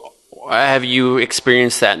you? Have you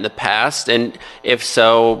experienced that in the past? And if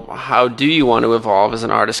so, how do you want to evolve as an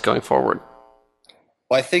artist going forward?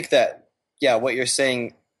 Well, I think that, what you're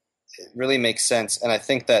saying really makes sense. And I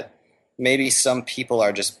think that maybe some people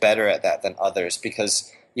are just better at that than others,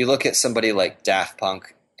 because you look at somebody like Daft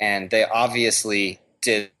Punk, and they obviously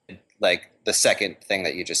did like the second thing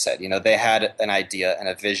that you just said. They had an idea and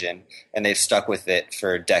a vision, and they've stuck with it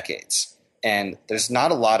for decades. And there's not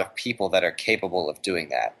a lot of people that are capable of doing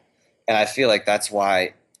that. And I feel like that's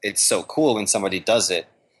why it's so cool when somebody does it,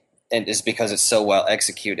 and is because it's so well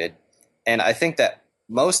executed. And I think that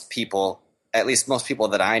most people, at least most people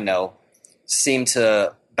that I know, seem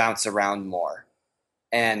to bounce around more.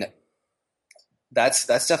 And that's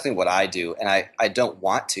definitely what I do. And I don't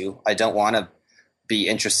want to. I don't want to be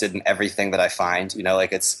interested in everything that I find.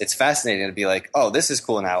 Like it's fascinating to be like, oh, this is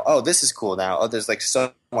cool now. Oh, this is cool now. Oh, there's like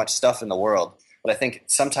so much stuff in the world. But I think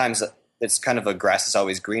sometimes it's kind of a grass is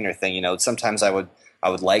always greener thing. Sometimes I would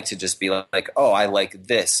like to just be like, oh, I like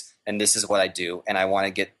this, and this is what I do, and I want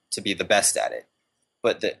to get to be the best at it.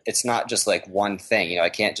 But it's not just like one thing. I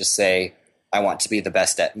can't just say I want to be the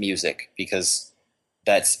best at music, because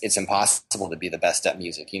it's impossible to be the best at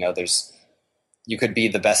music. You could be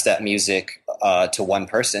the best at music to one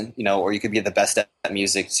person, or you could be the best at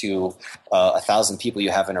music to 1,000 people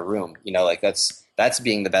you have in a room. Like that's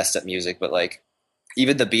being the best at music. But like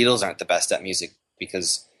even the Beatles aren't the best at music,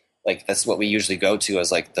 because like that's what we usually go to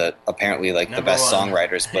as like apparently like the best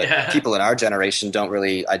songwriters. But people in our generation don't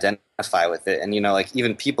really identify with it. And like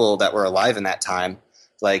even people that were alive in that time,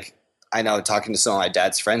 like I know talking to some of my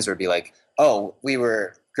dad's friends would be like, oh, we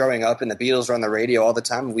were growing up and the Beatles were on the radio all the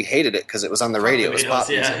time, and we hated it because it was on the radio. It was pop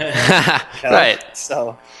music. Right.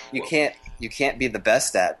 So you can't be the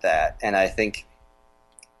best at that. And I think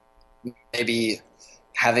maybe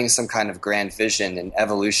having some kind of grand vision and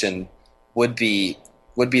evolution would be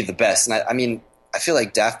the best. And I mean, I feel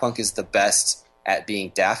like Daft Punk is the best at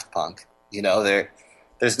being Daft Punk.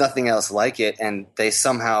 There's nothing else like it, and they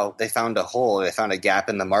found a hole, they found a gap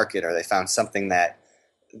in the market, or they found something that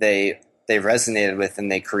they resonated with,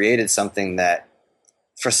 and they created something that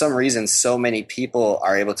for some reason so many people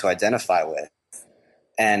are able to identify with.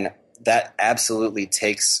 And that absolutely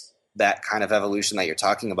takes that kind of evolution that you're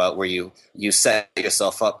talking about, where you set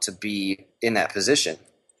yourself up to be in that position.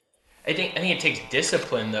 I think it takes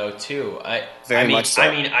discipline though too. Very much so. I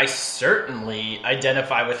mean, I certainly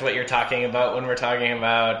identify with what you're talking about when we're talking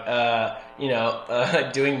about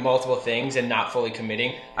doing multiple things and not fully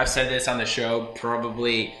committing. I've said this on the show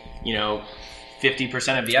probably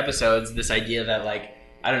 50% of the episodes. This idea that like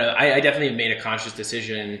I don't know. I definitely made a conscious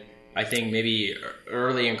decision. I think maybe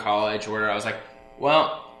early in college where I was like,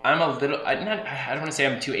 well, I'm a little. I don't want to say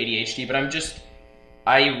I'm too ADHD, but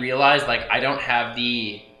I realized like I don't have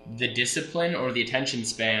the discipline or the attention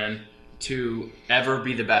span to ever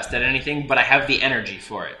be the best at anything, but I have the energy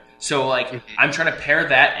for it. So like I'm trying to pair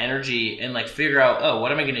that energy and like figure out, oh,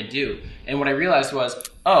 what am I going to do? And what I realized was,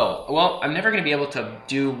 oh, well, I'm never going to be able to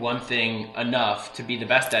do one thing enough to be the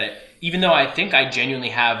best at it, even though I think I genuinely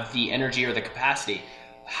have the energy or the capacity.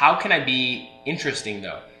 How can I be interesting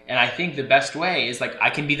though? And I think the best way is like I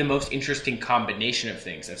can be the most interesting combination of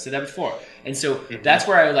things. I've said that before. And so that's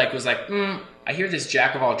where I was like, I hear this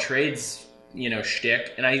jack of all trades,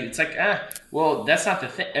 shtick, and it's like, well, that's not the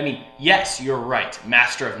thing. I mean, yes, you're right,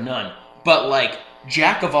 master of none, but like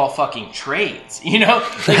jack of all fucking trades,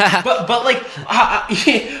 like, but like,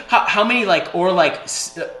 how many like, or like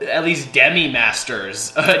at least demi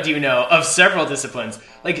masters do you know of several disciplines?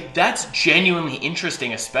 Like that's genuinely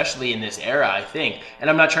interesting, especially in this era, I think. And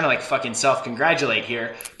I'm not trying to like fucking self-congratulate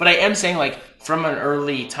here, but I am saying like from an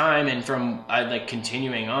early time and from like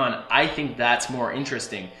continuing on, I think that's more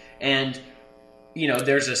interesting. And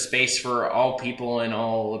there's a space for all people and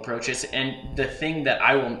all approaches. And the thing that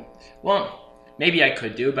maybe I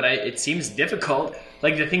could do, but it seems difficult.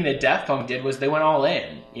 Like the thing that Daft Punk did was they went all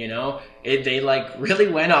in, they like really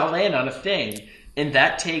went all in on a thing. And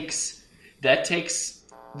that takes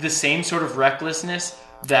the same sort of recklessness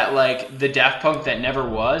that like the Daft Punk that never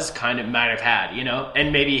was kind of might have had,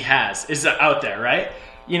 and maybe is out there, right?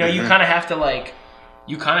 You kind of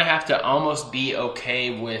have to almost be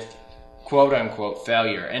okay with quote unquote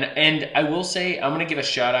failure. And I will say, I'm going to give a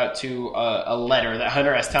shout out to a letter that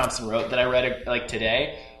Hunter S. Thompson wrote that I read like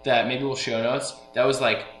today that maybe we'll show notes. That was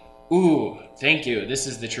like, ooh, thank you. This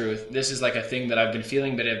is the truth. This is like a thing that I've been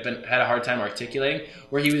feeling, but had a hard time articulating.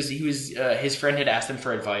 Where his friend had asked him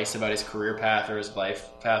for advice about his career path or his life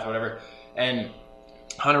path, whatever, and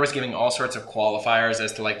Hunter was giving all sorts of qualifiers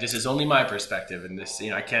as to like, this is only my perspective, and this,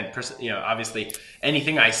 I can't, obviously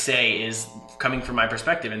anything I say is coming from my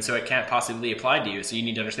perspective, and so it can't possibly apply to you. So you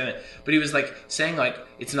need to understand that. But he was like saying like,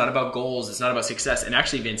 it's not about goals, it's not about success. And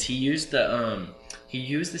actually, Vince, he used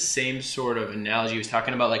the same sort of analogy. He was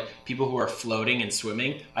talking about like people who are floating and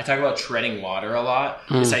swimming. I talk about treading water a lot.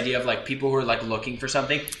 This idea of like people who are like looking for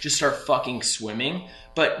something, just start fucking swimming.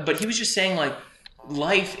 But he was just saying like,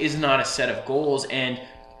 life is not a set of goals. And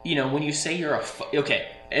when you say you're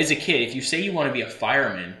as a kid, if you say you want to be a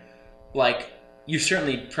fireman, like you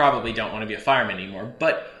certainly probably don't want to be a fireman anymore.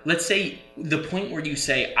 But let's say the point where you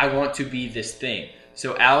say, I want to be this thing.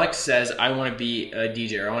 So Alex says, I want to be a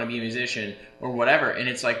DJ, or I want to be a musician, or whatever. And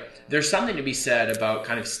it's like, there's something to be said about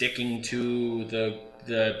kind of sticking to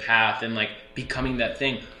the path and like becoming that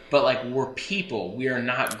thing. But like, we're people, we are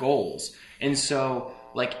not goals. And so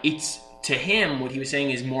like, it's, to him, what he was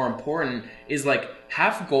saying is more important is like,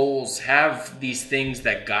 have goals, have these things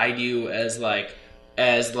that guide you as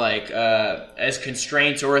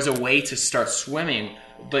constraints or as a way to start swimming,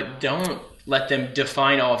 but don't let them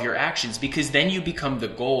define all of your actions, because then you become the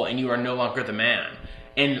goal and you are no longer the man.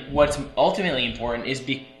 And what's ultimately important is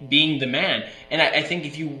being the man. And I think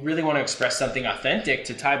if you really want to express something authentic,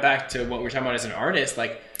 to tie back to what we're talking about as an artist,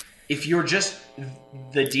 like if you're just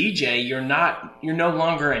the DJ, you're no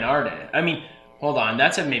longer an artist. I mean, hold on,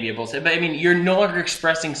 that's maybe a bullshit, but I mean, you're no longer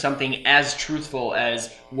expressing something as truthful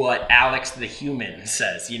as what Alex the human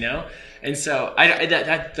says, And so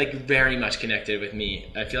that like very much connected with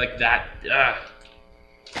me. I feel like that.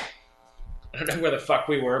 I don't know where the fuck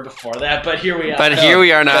we were before that, but here we are. But here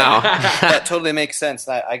we are now. That totally makes sense.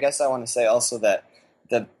 I guess I want to say also that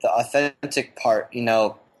the authentic part,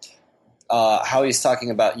 how he's talking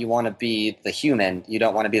about, you want to be the human, you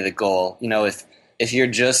don't want to be the goal. If you're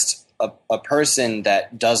just a person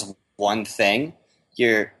that does one thing,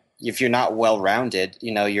 if you're not well-rounded,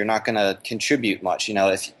 you're not going to contribute much.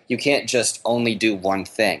 If you can't just only do one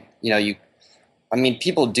thing,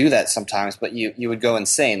 people do that sometimes, but you would go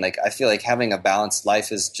insane. Like, I feel like having a balanced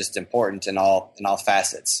life is just important in all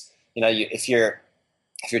facets. If you're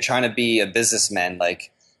trying to be a businessman,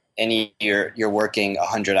 like, and you're working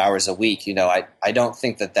 100 hours a week, I don't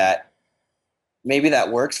think that maybe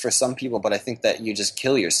that works for some people, but I think that you just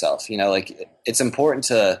kill yourself. Like, it's important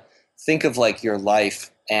to think of like your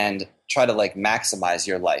life and try to like maximize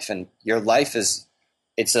your life. And your life it's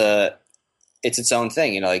its own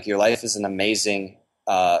thing. Like, your life is an amazing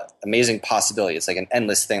amazing possibility. It's like an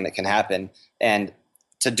endless thing that can happen. And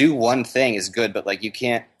to do one thing is good, but like you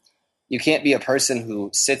can't be a person who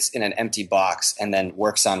sits in an empty box and then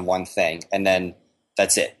works on one thing and then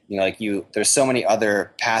that's it. There's so many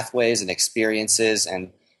other pathways and experiences,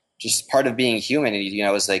 and just part of being human,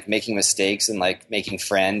 is like making mistakes and like making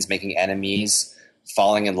friends, making enemies,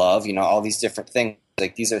 falling in love, all these different things.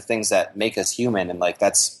 Like these are things that make us human, and like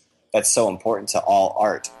that's so important to all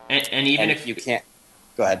art. And even if you can't,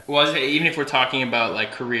 go ahead. Well, even if we're talking about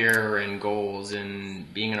like career and goals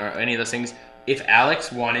and being any of those things, if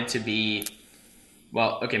Alex wanted to be,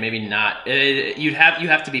 well, okay, maybe not. You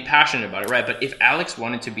have to be passionate about it, right? But if Alex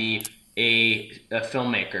wanted to be a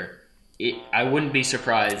filmmaker, I wouldn't be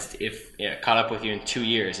surprised if it caught up with you in 2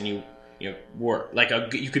 years and you were like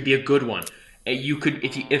you could be a good one. You could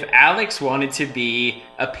if Alex wanted to be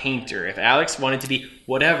a painter, if Alex wanted to be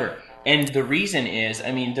whatever. And the reason is,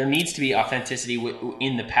 there needs to be authenticity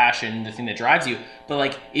in the passion, the thing that drives you. But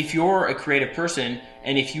like, if you're a creative person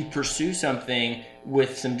and if you pursue something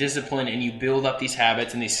with some discipline and you build up these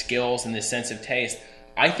habits and these skills and this sense of taste,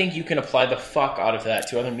 I think you can apply the fuck out of that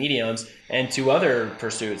to other mediums and to other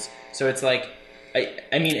pursuits. So it's like,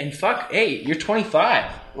 and fuck, hey, you're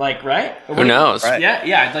 25, like, right? Who knows? Right.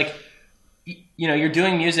 Yeah, like, you're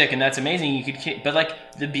doing music and that's amazing. But like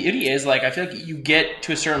the beauty is like, I feel like you get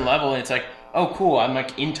to a certain level and it's like, oh cool, I'm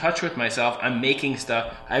like in touch with myself. I'm making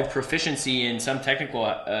stuff. I have proficiency in some technical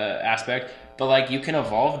aspect, but like you can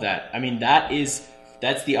evolve that.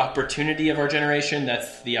 That's the opportunity of our generation.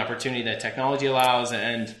 That's the opportunity that technology allows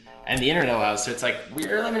and the internet allows. So it's like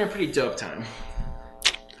we're living a pretty dope time.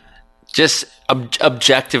 Just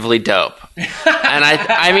objectively dope.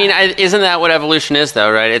 And isn't that what evolution is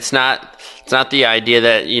though, right? It's not the idea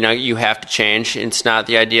that, you have to change. It's not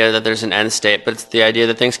the idea that there's an end state, but it's the idea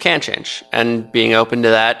that things can change, and being open to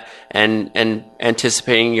that and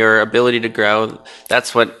anticipating your ability to grow.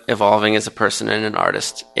 That's what evolving as a person and an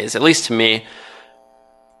artist is, at least to me.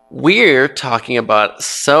 We're talking about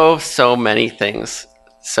so many things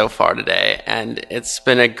so far today, and it's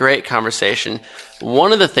been a great conversation.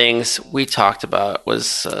 One of the things we talked about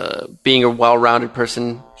was being a well-rounded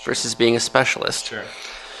person versus being a specialist. Sure.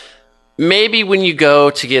 Maybe when you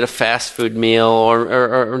go to get a fast food meal,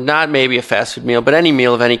 or not maybe a fast food meal, but any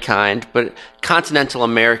meal of any kind, but continental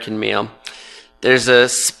American meal, there's a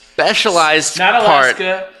specialized not part.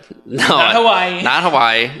 Alaska. No, not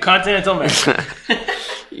Hawaii. Continental America.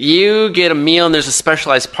 You get a meal, and there's a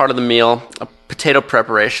specialized part of the meal, a potato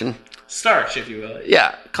preparation. Starch, if you will.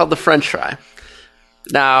 Yeah, called the French fry.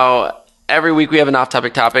 Now, every week we have an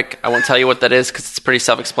off-topic topic. I won't tell you what that is because it's pretty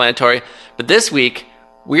self-explanatory. But this week,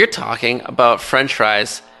 we're talking about French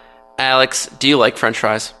fries. Alex, do you like French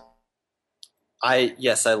fries?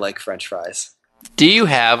 Yes, I like French fries. Do you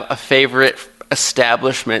have a favorite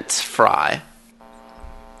establishment's fry?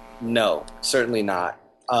 No, certainly not.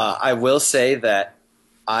 I will say that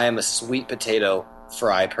I am a sweet potato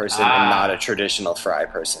fry person and not a traditional fry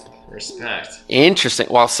person. Respect. Interesting.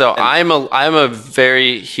 Well, so I'm a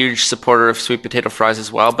very huge supporter of sweet potato fries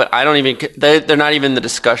as well, but I don't even they're not even the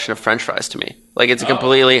discussion of French fries to me. Like it's a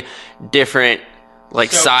completely different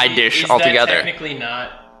side dish altogether. That technically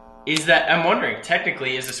not. Is that I'm wondering?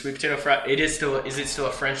 Technically, is a sweet potato fry? Is it still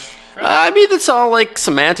a French fry? It's all like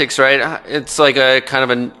semantics, right? It's like a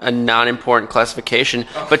kind of a non-important classification.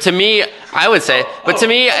 Oh. But to me, I would say. But to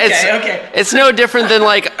me, it's no different than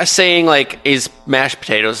like saying like is mashed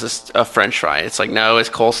potatoes a French fry? It's like no,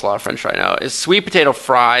 is coleslaw a French fry? No, is sweet potato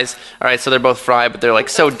fries? All right, so they're both fried, but they're like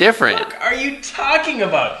so different. What the fuck are you talking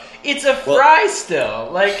about? It's a fry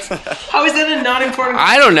still. Like, how is that a non-important?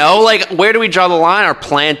 I don't know. Like, where do we draw the line?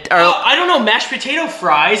 I don't know. Mashed potato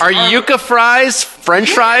fries. Are yuca fries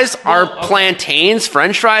French fries? Are plantains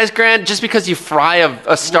French fries, Grant? Just because you fry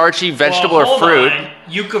a starchy vegetable or fruit. On.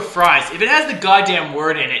 Yuca fries. If it has the goddamn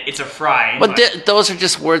word in it, it's a fry. But those are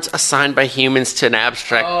just words assigned by humans to an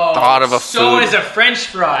abstract thought of a food. So is a French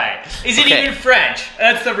fry. Is it even French?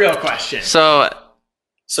 That's the real question.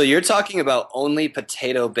 So you're talking about only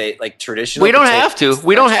potato-based, like traditional. We don't have to.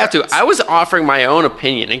 We don't have to. I was offering my own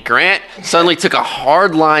opinion, and Grant suddenly took a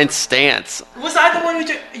hard-line stance. Was I the one who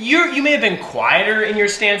took? You may have been quieter in your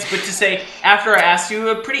stance, but to say after I asked you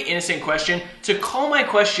a pretty innocent question, to call my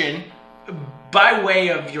question by way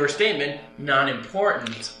of your statement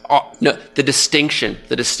non-important. Oh, no, the distinction.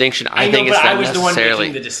 I think is not necessarily. I was the one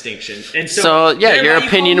making the distinction, and so your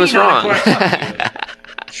opinion was wrong.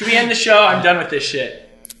 Should we end the show? I'm done with this shit.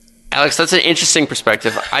 Alex, that's an interesting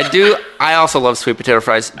perspective. I also love sweet potato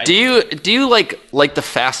fries. Do you like the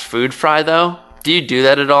fast food fry though? Do you do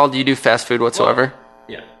that at all? Do you do fast food whatsoever? Well,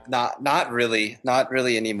 Yeah. Not really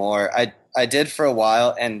anymore. I did for a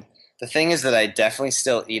while, and the thing is that I definitely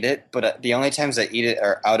still eat it, but the only times I eat it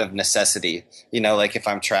are out of necessity. Like if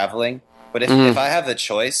I'm traveling. But if I have the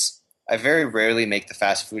choice, I very rarely make the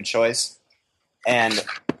fast food choice, and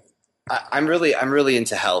I'm really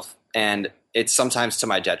into health, and it's sometimes to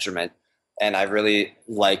my detriment, and I really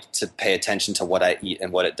like to pay attention to what I eat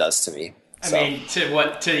and what it does to me. I mean,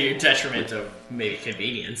 to your detriment of maybe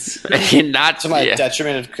convenience. Not to my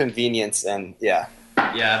detriment of convenience, and yeah.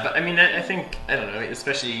 Yeah, but I mean, I think, I don't know,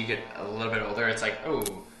 especially you get a little bit older, it's like, oh,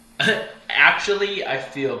 actually, I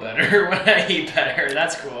feel better when I eat better.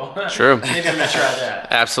 That's cool. True. Maybe I'm going to try that.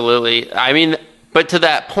 Absolutely. I mean, but to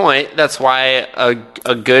that point, that's why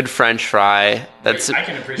a good French fry that's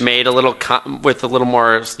made a little with a little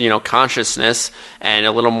more, consciousness and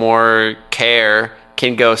a little more care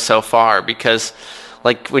can go so far, because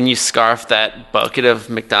like when you scarf that bucket of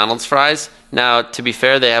McDonald's fries, now to be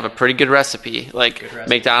fair, they have a pretty good recipe.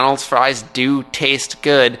 McDonald's fries do taste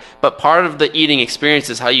good, but part of the eating experience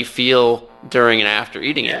is how you feel during and after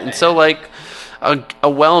eating it. And so like a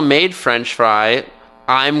well-made French fry,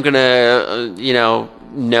 I'm going to,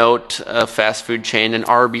 note a fast food chain, an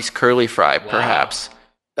Arby's curly fry, perhaps.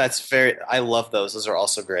 I love those. Those are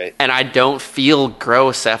also great. And I don't feel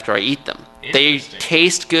gross after I eat them. They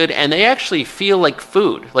taste good, and they actually feel like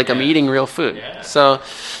food, like I'm eating real food. Yeah. So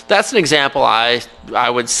that's an example I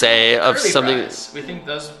would say of curly something. Fries. We think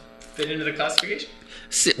those fit into the classification.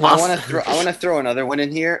 I want to throw another one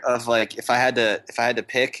in here of like if I had to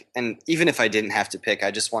pick, and even if I didn't have to pick, I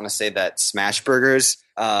just want to say that Smash Burgers,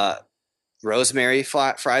 rosemary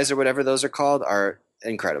fries or whatever those are called, are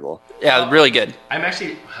incredible. Yeah, really good. I'm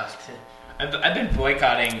actually, I've been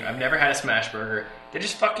boycotting. I've never had a smash burger. They're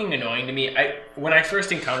just fucking annoying to me. When I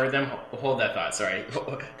first encountered them, hold that thought. Sorry,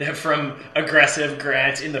 they're from aggressive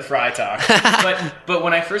Grant in the fry talk. but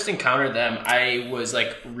when I first encountered them, I was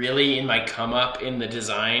like really in my come up in the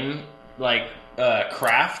design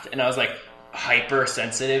craft, and I was like hyper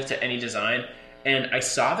sensitive to any design. And I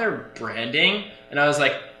saw their branding, and I was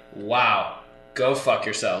like, wow. Go fuck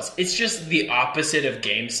yourselves. It's just the opposite of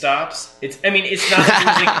GameStop's. It's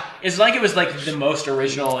not. It's like it was like the most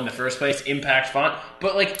original in the first place, impact font.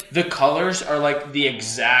 But like the colors are like the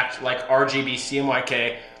exact like RGB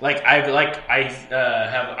CMYK. Like I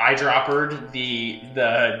have eyedroppered the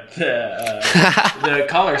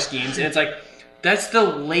color schemes, and it's like that's the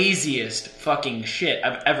laziest fucking shit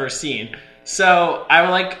I've ever seen. So I was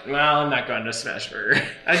like, well, I'm not going to Smash Burger.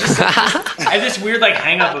 I have this weird like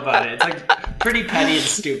hang up about it. It's like pretty petty and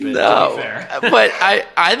stupid. To be fair. But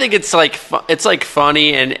I think it's like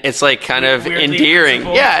funny, and it's like kind of endearing.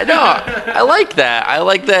 Principled. Yeah, no, I like that. I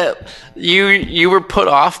like that you were put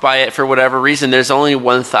off by it for whatever reason. There's only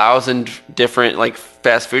 1,000 different like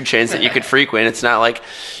fast food chains that you could frequent. It's not like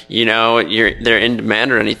they're in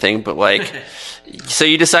demand or anything, but like. So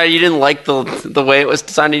you decided you didn't like the way it was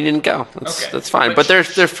designed and you didn't go. That's fine. But their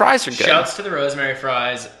fries are good. Shouts to the rosemary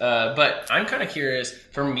fries. But I'm kind of curious.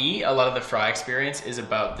 For me, a lot of the fry experience is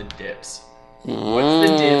about the dips. What's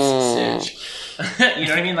the dips sitch? You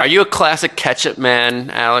know what I mean? Are you a classic ketchup man,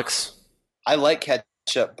 Alex? I like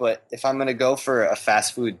ketchup, but if I'm going to go for a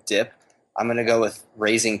fast food dip, I'm going to go with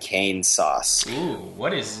Raising Cane's sauce. Ooh,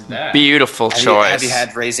 what is that? Beautiful choice. Have you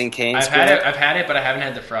had Raising Cane's? I've had it, but I haven't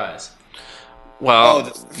had the fries. Well,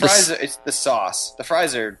 the fries it's the sauce. The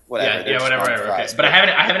fries are whatever. Yeah, whatever. Fries, okay. But I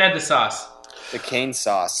haven't had the sauce. The cane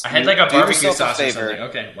sauce. I had like a barbecue sauce or something.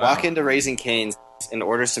 Okay, wow. Walk into Raising Cane's and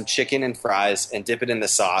order some chicken and fries and dip it in the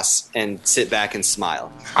sauce and sit back and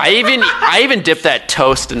smile. I even dip that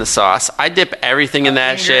toast in the sauce. I dip everything in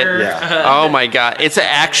that shit. Yeah. Oh my god,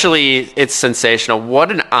 it's sensational. What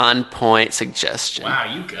an on point suggestion.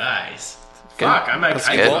 Wow, you guys. Good.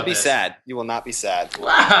 Fuck, you won't be sad. You will not be sad.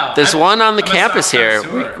 Wow. There's one on the campus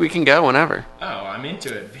here. We can go whenever. Oh, I'm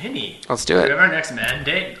into it. Vinny. Let's do it. We have our next man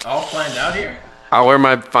date all planned out here. I'll wear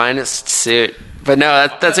my finest suit. But no,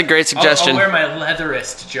 that's a great suggestion. I'll wear my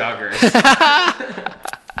leatherist joggers.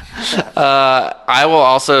 I will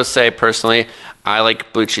also say personally, I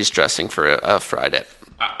like blue cheese dressing for a fry dip.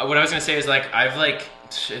 What I was gonna say is like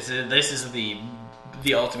this is the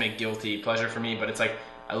ultimate guilty pleasure for me, but it's like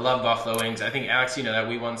I love buffalo wings. I think Alex, you know that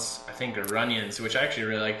we once Runyons, which I actually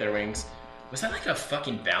really like their wings. Was that like a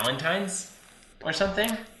fucking Valentine's or something?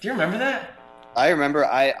 Do you remember that? I remember.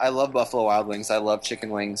 I love Buffalo Wild Wings. I love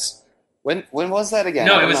chicken wings. When was that again?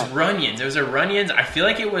 No, it was Runyons. It was a Runyons. I feel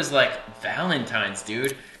like it was like Valentine's,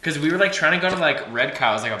 dude. Because we were like trying to go to like Red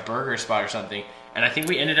Cow's, like a burger spot or something. And I think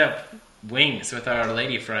we ended up wings with our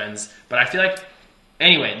lady friends. But I feel like,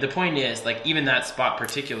 anyway, the point is, like, even that spot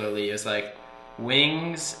particularly is like,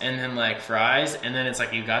 wings and then like fries, and then it's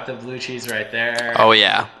like you got the blue cheese right there. Oh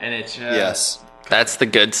yeah, and it's just Yes. that's the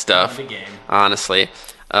good stuff. the game. Honestly,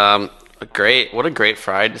 what a great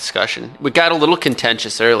fried discussion. We got a little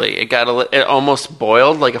contentious early. It almost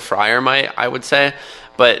boiled like a fryer might, I would say.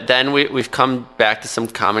 But then we've come back to some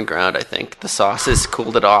common ground, I think. The sauces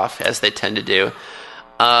cooled it off, as they tend to do.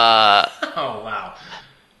 Oh, wow.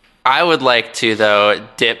 I would like to, though,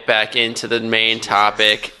 dip back into the main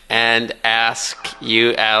topic and ask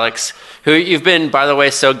you, Alex, who you've been, by the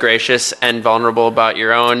way, so gracious and vulnerable about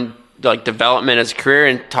your own development as a career,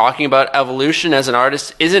 and talking about evolution as an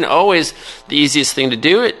artist isn't always the easiest thing to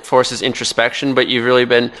do. It forces introspection, but you've really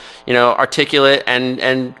been, articulate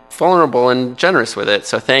and vulnerable and generous with it.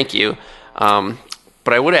 So thank you. But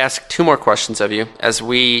I would ask two more questions of you, as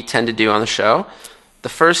we tend to do on the show. The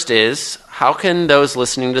first is, how can those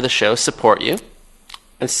listening to the show support you?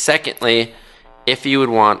 And secondly, if you would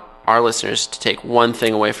want our listeners to take one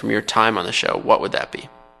thing away from your time on the show, what would that be?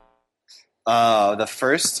 The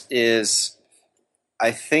first is, I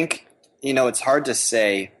think, it's hard to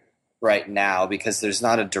say right now because there's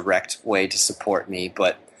not a direct way to support me,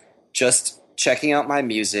 but just checking out my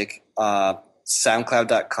music,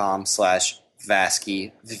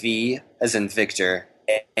 soundcloud.com/Vaski, V as in Victor,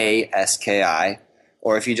 ASKI,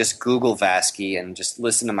 or if you just Google Vaski and just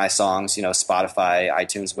listen to my songs, Spotify,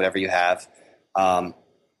 iTunes, whatever you have,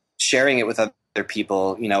 sharing it with other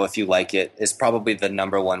people, if you like it, is probably the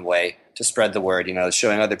number one way to spread the word,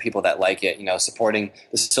 showing other people that like it, supporting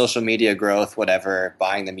the social media growth, whatever,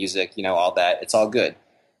 buying the music, all that. It's all good.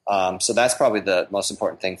 So that's probably the most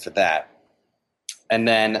important thing for that. And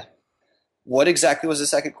then what exactly was the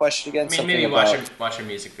second question again? Maybe watch a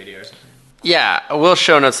music video or something. Yeah, we'll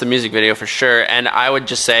show notes the music video for sure. And I would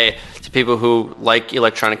just say to people who like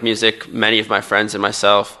electronic music, many of my friends and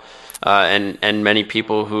myself, and many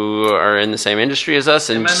people who are in the same industry as us,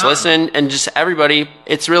 and just listen, and just everybody,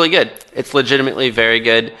 it's really good. It's legitimately very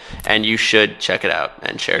good, and you should check it out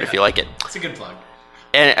and share it if you like it. It's a good plug.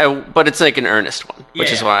 But it's like an earnest one,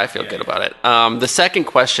 which is why I feel good about it. The second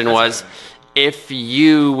question was, if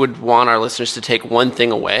you would want our listeners to take one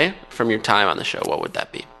thing away from your time on the show, what would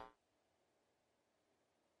that be?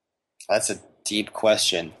 That's a deep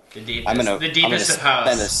question. The deepest, I'm gonna house.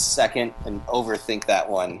 Spend a second and overthink that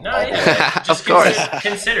one. No, just of course.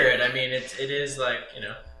 Consider it. I mean, it is like,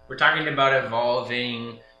 we're talking about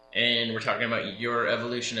evolving, and we're talking about your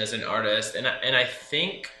evolution as an artist, and I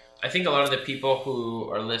think a lot of the people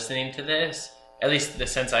who are listening to this, at least the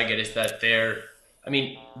sense I get is that they're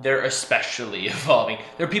especially evolving.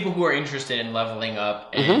 There are people who are interested in leveling up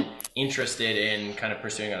and interested in kind of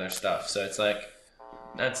pursuing other stuff. So it's like,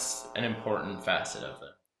 that's an important facet of it.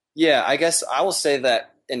 Yeah, I guess I will say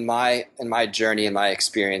that in my journey and my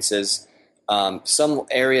experiences, some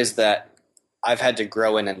areas that I've had to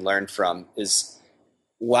grow in and learn from is,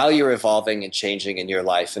 while you're evolving and changing in your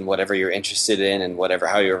life and whatever you're interested in and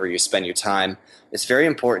however you spend your time, it's very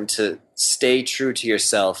important to stay true to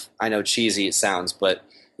yourself. I know cheesy it sounds, but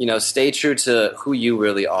stay true to who you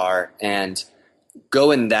really are and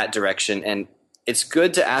go in that direction. And it's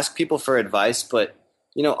good to ask people for advice, but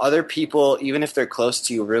other people, even if they're close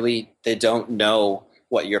to you, really, they don't know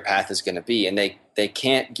what your path is going to be, and they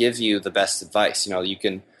can't give you the best advice. You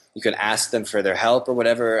can ask them for their help or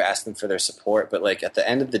whatever, ask them for their support, but like at the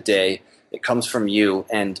end of the day, it comes from you,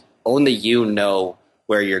 and only you know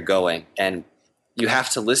where you're going, and you have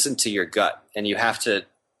to listen to your gut, and you have to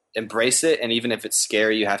embrace it, and even if it's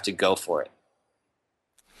scary, you have to go for it.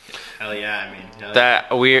 Hell yeah, I mean,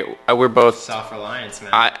 that we're both self-reliance,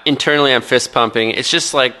 man. Internally, I'm fist pumping. It's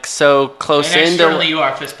just like so close and into. Externally, you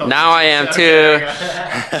are fist pumping. Now I am too.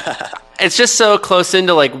 It's just so close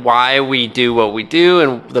into like why we do what we do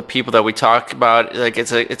and the people that we talk about. Like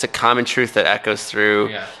it's a common truth that echoes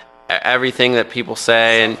through everything that people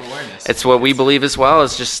say, and it's what we believe as well.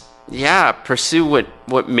 Is just pursue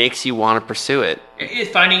what makes you want to pursue it. It's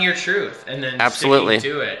finding your truth and then absolutely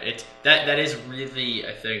sticking to it. It's that is really,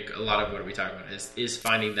 I think, a lot of what we talk about is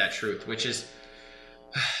finding that truth, which is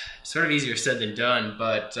sort of easier said than done,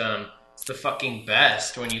 but it's the fucking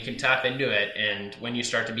best when you can tap into it and when you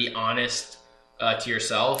start to be honest to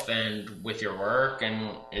yourself and with your work,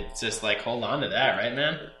 and it's just like, hold on to that, right,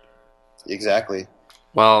 man? Exactly.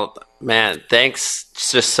 Well, man, thanks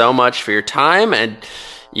just so much for your time, and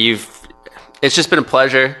it's just been a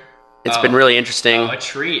pleasure. It's been really interesting. A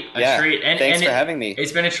treat. And thanks for having me.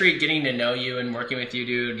 It's been a treat getting to know you and working with you,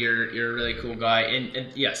 dude. You're a really cool guy.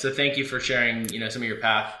 And so thank you for sharing, some of your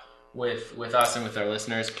path with us and with our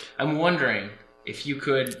listeners. I'm wondering if you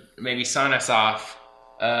could maybe sign us off.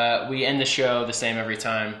 We end the show the same every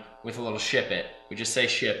time with a little ship it. We just say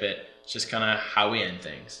ship it. It's just kind of how we end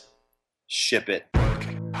things. Ship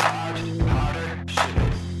it.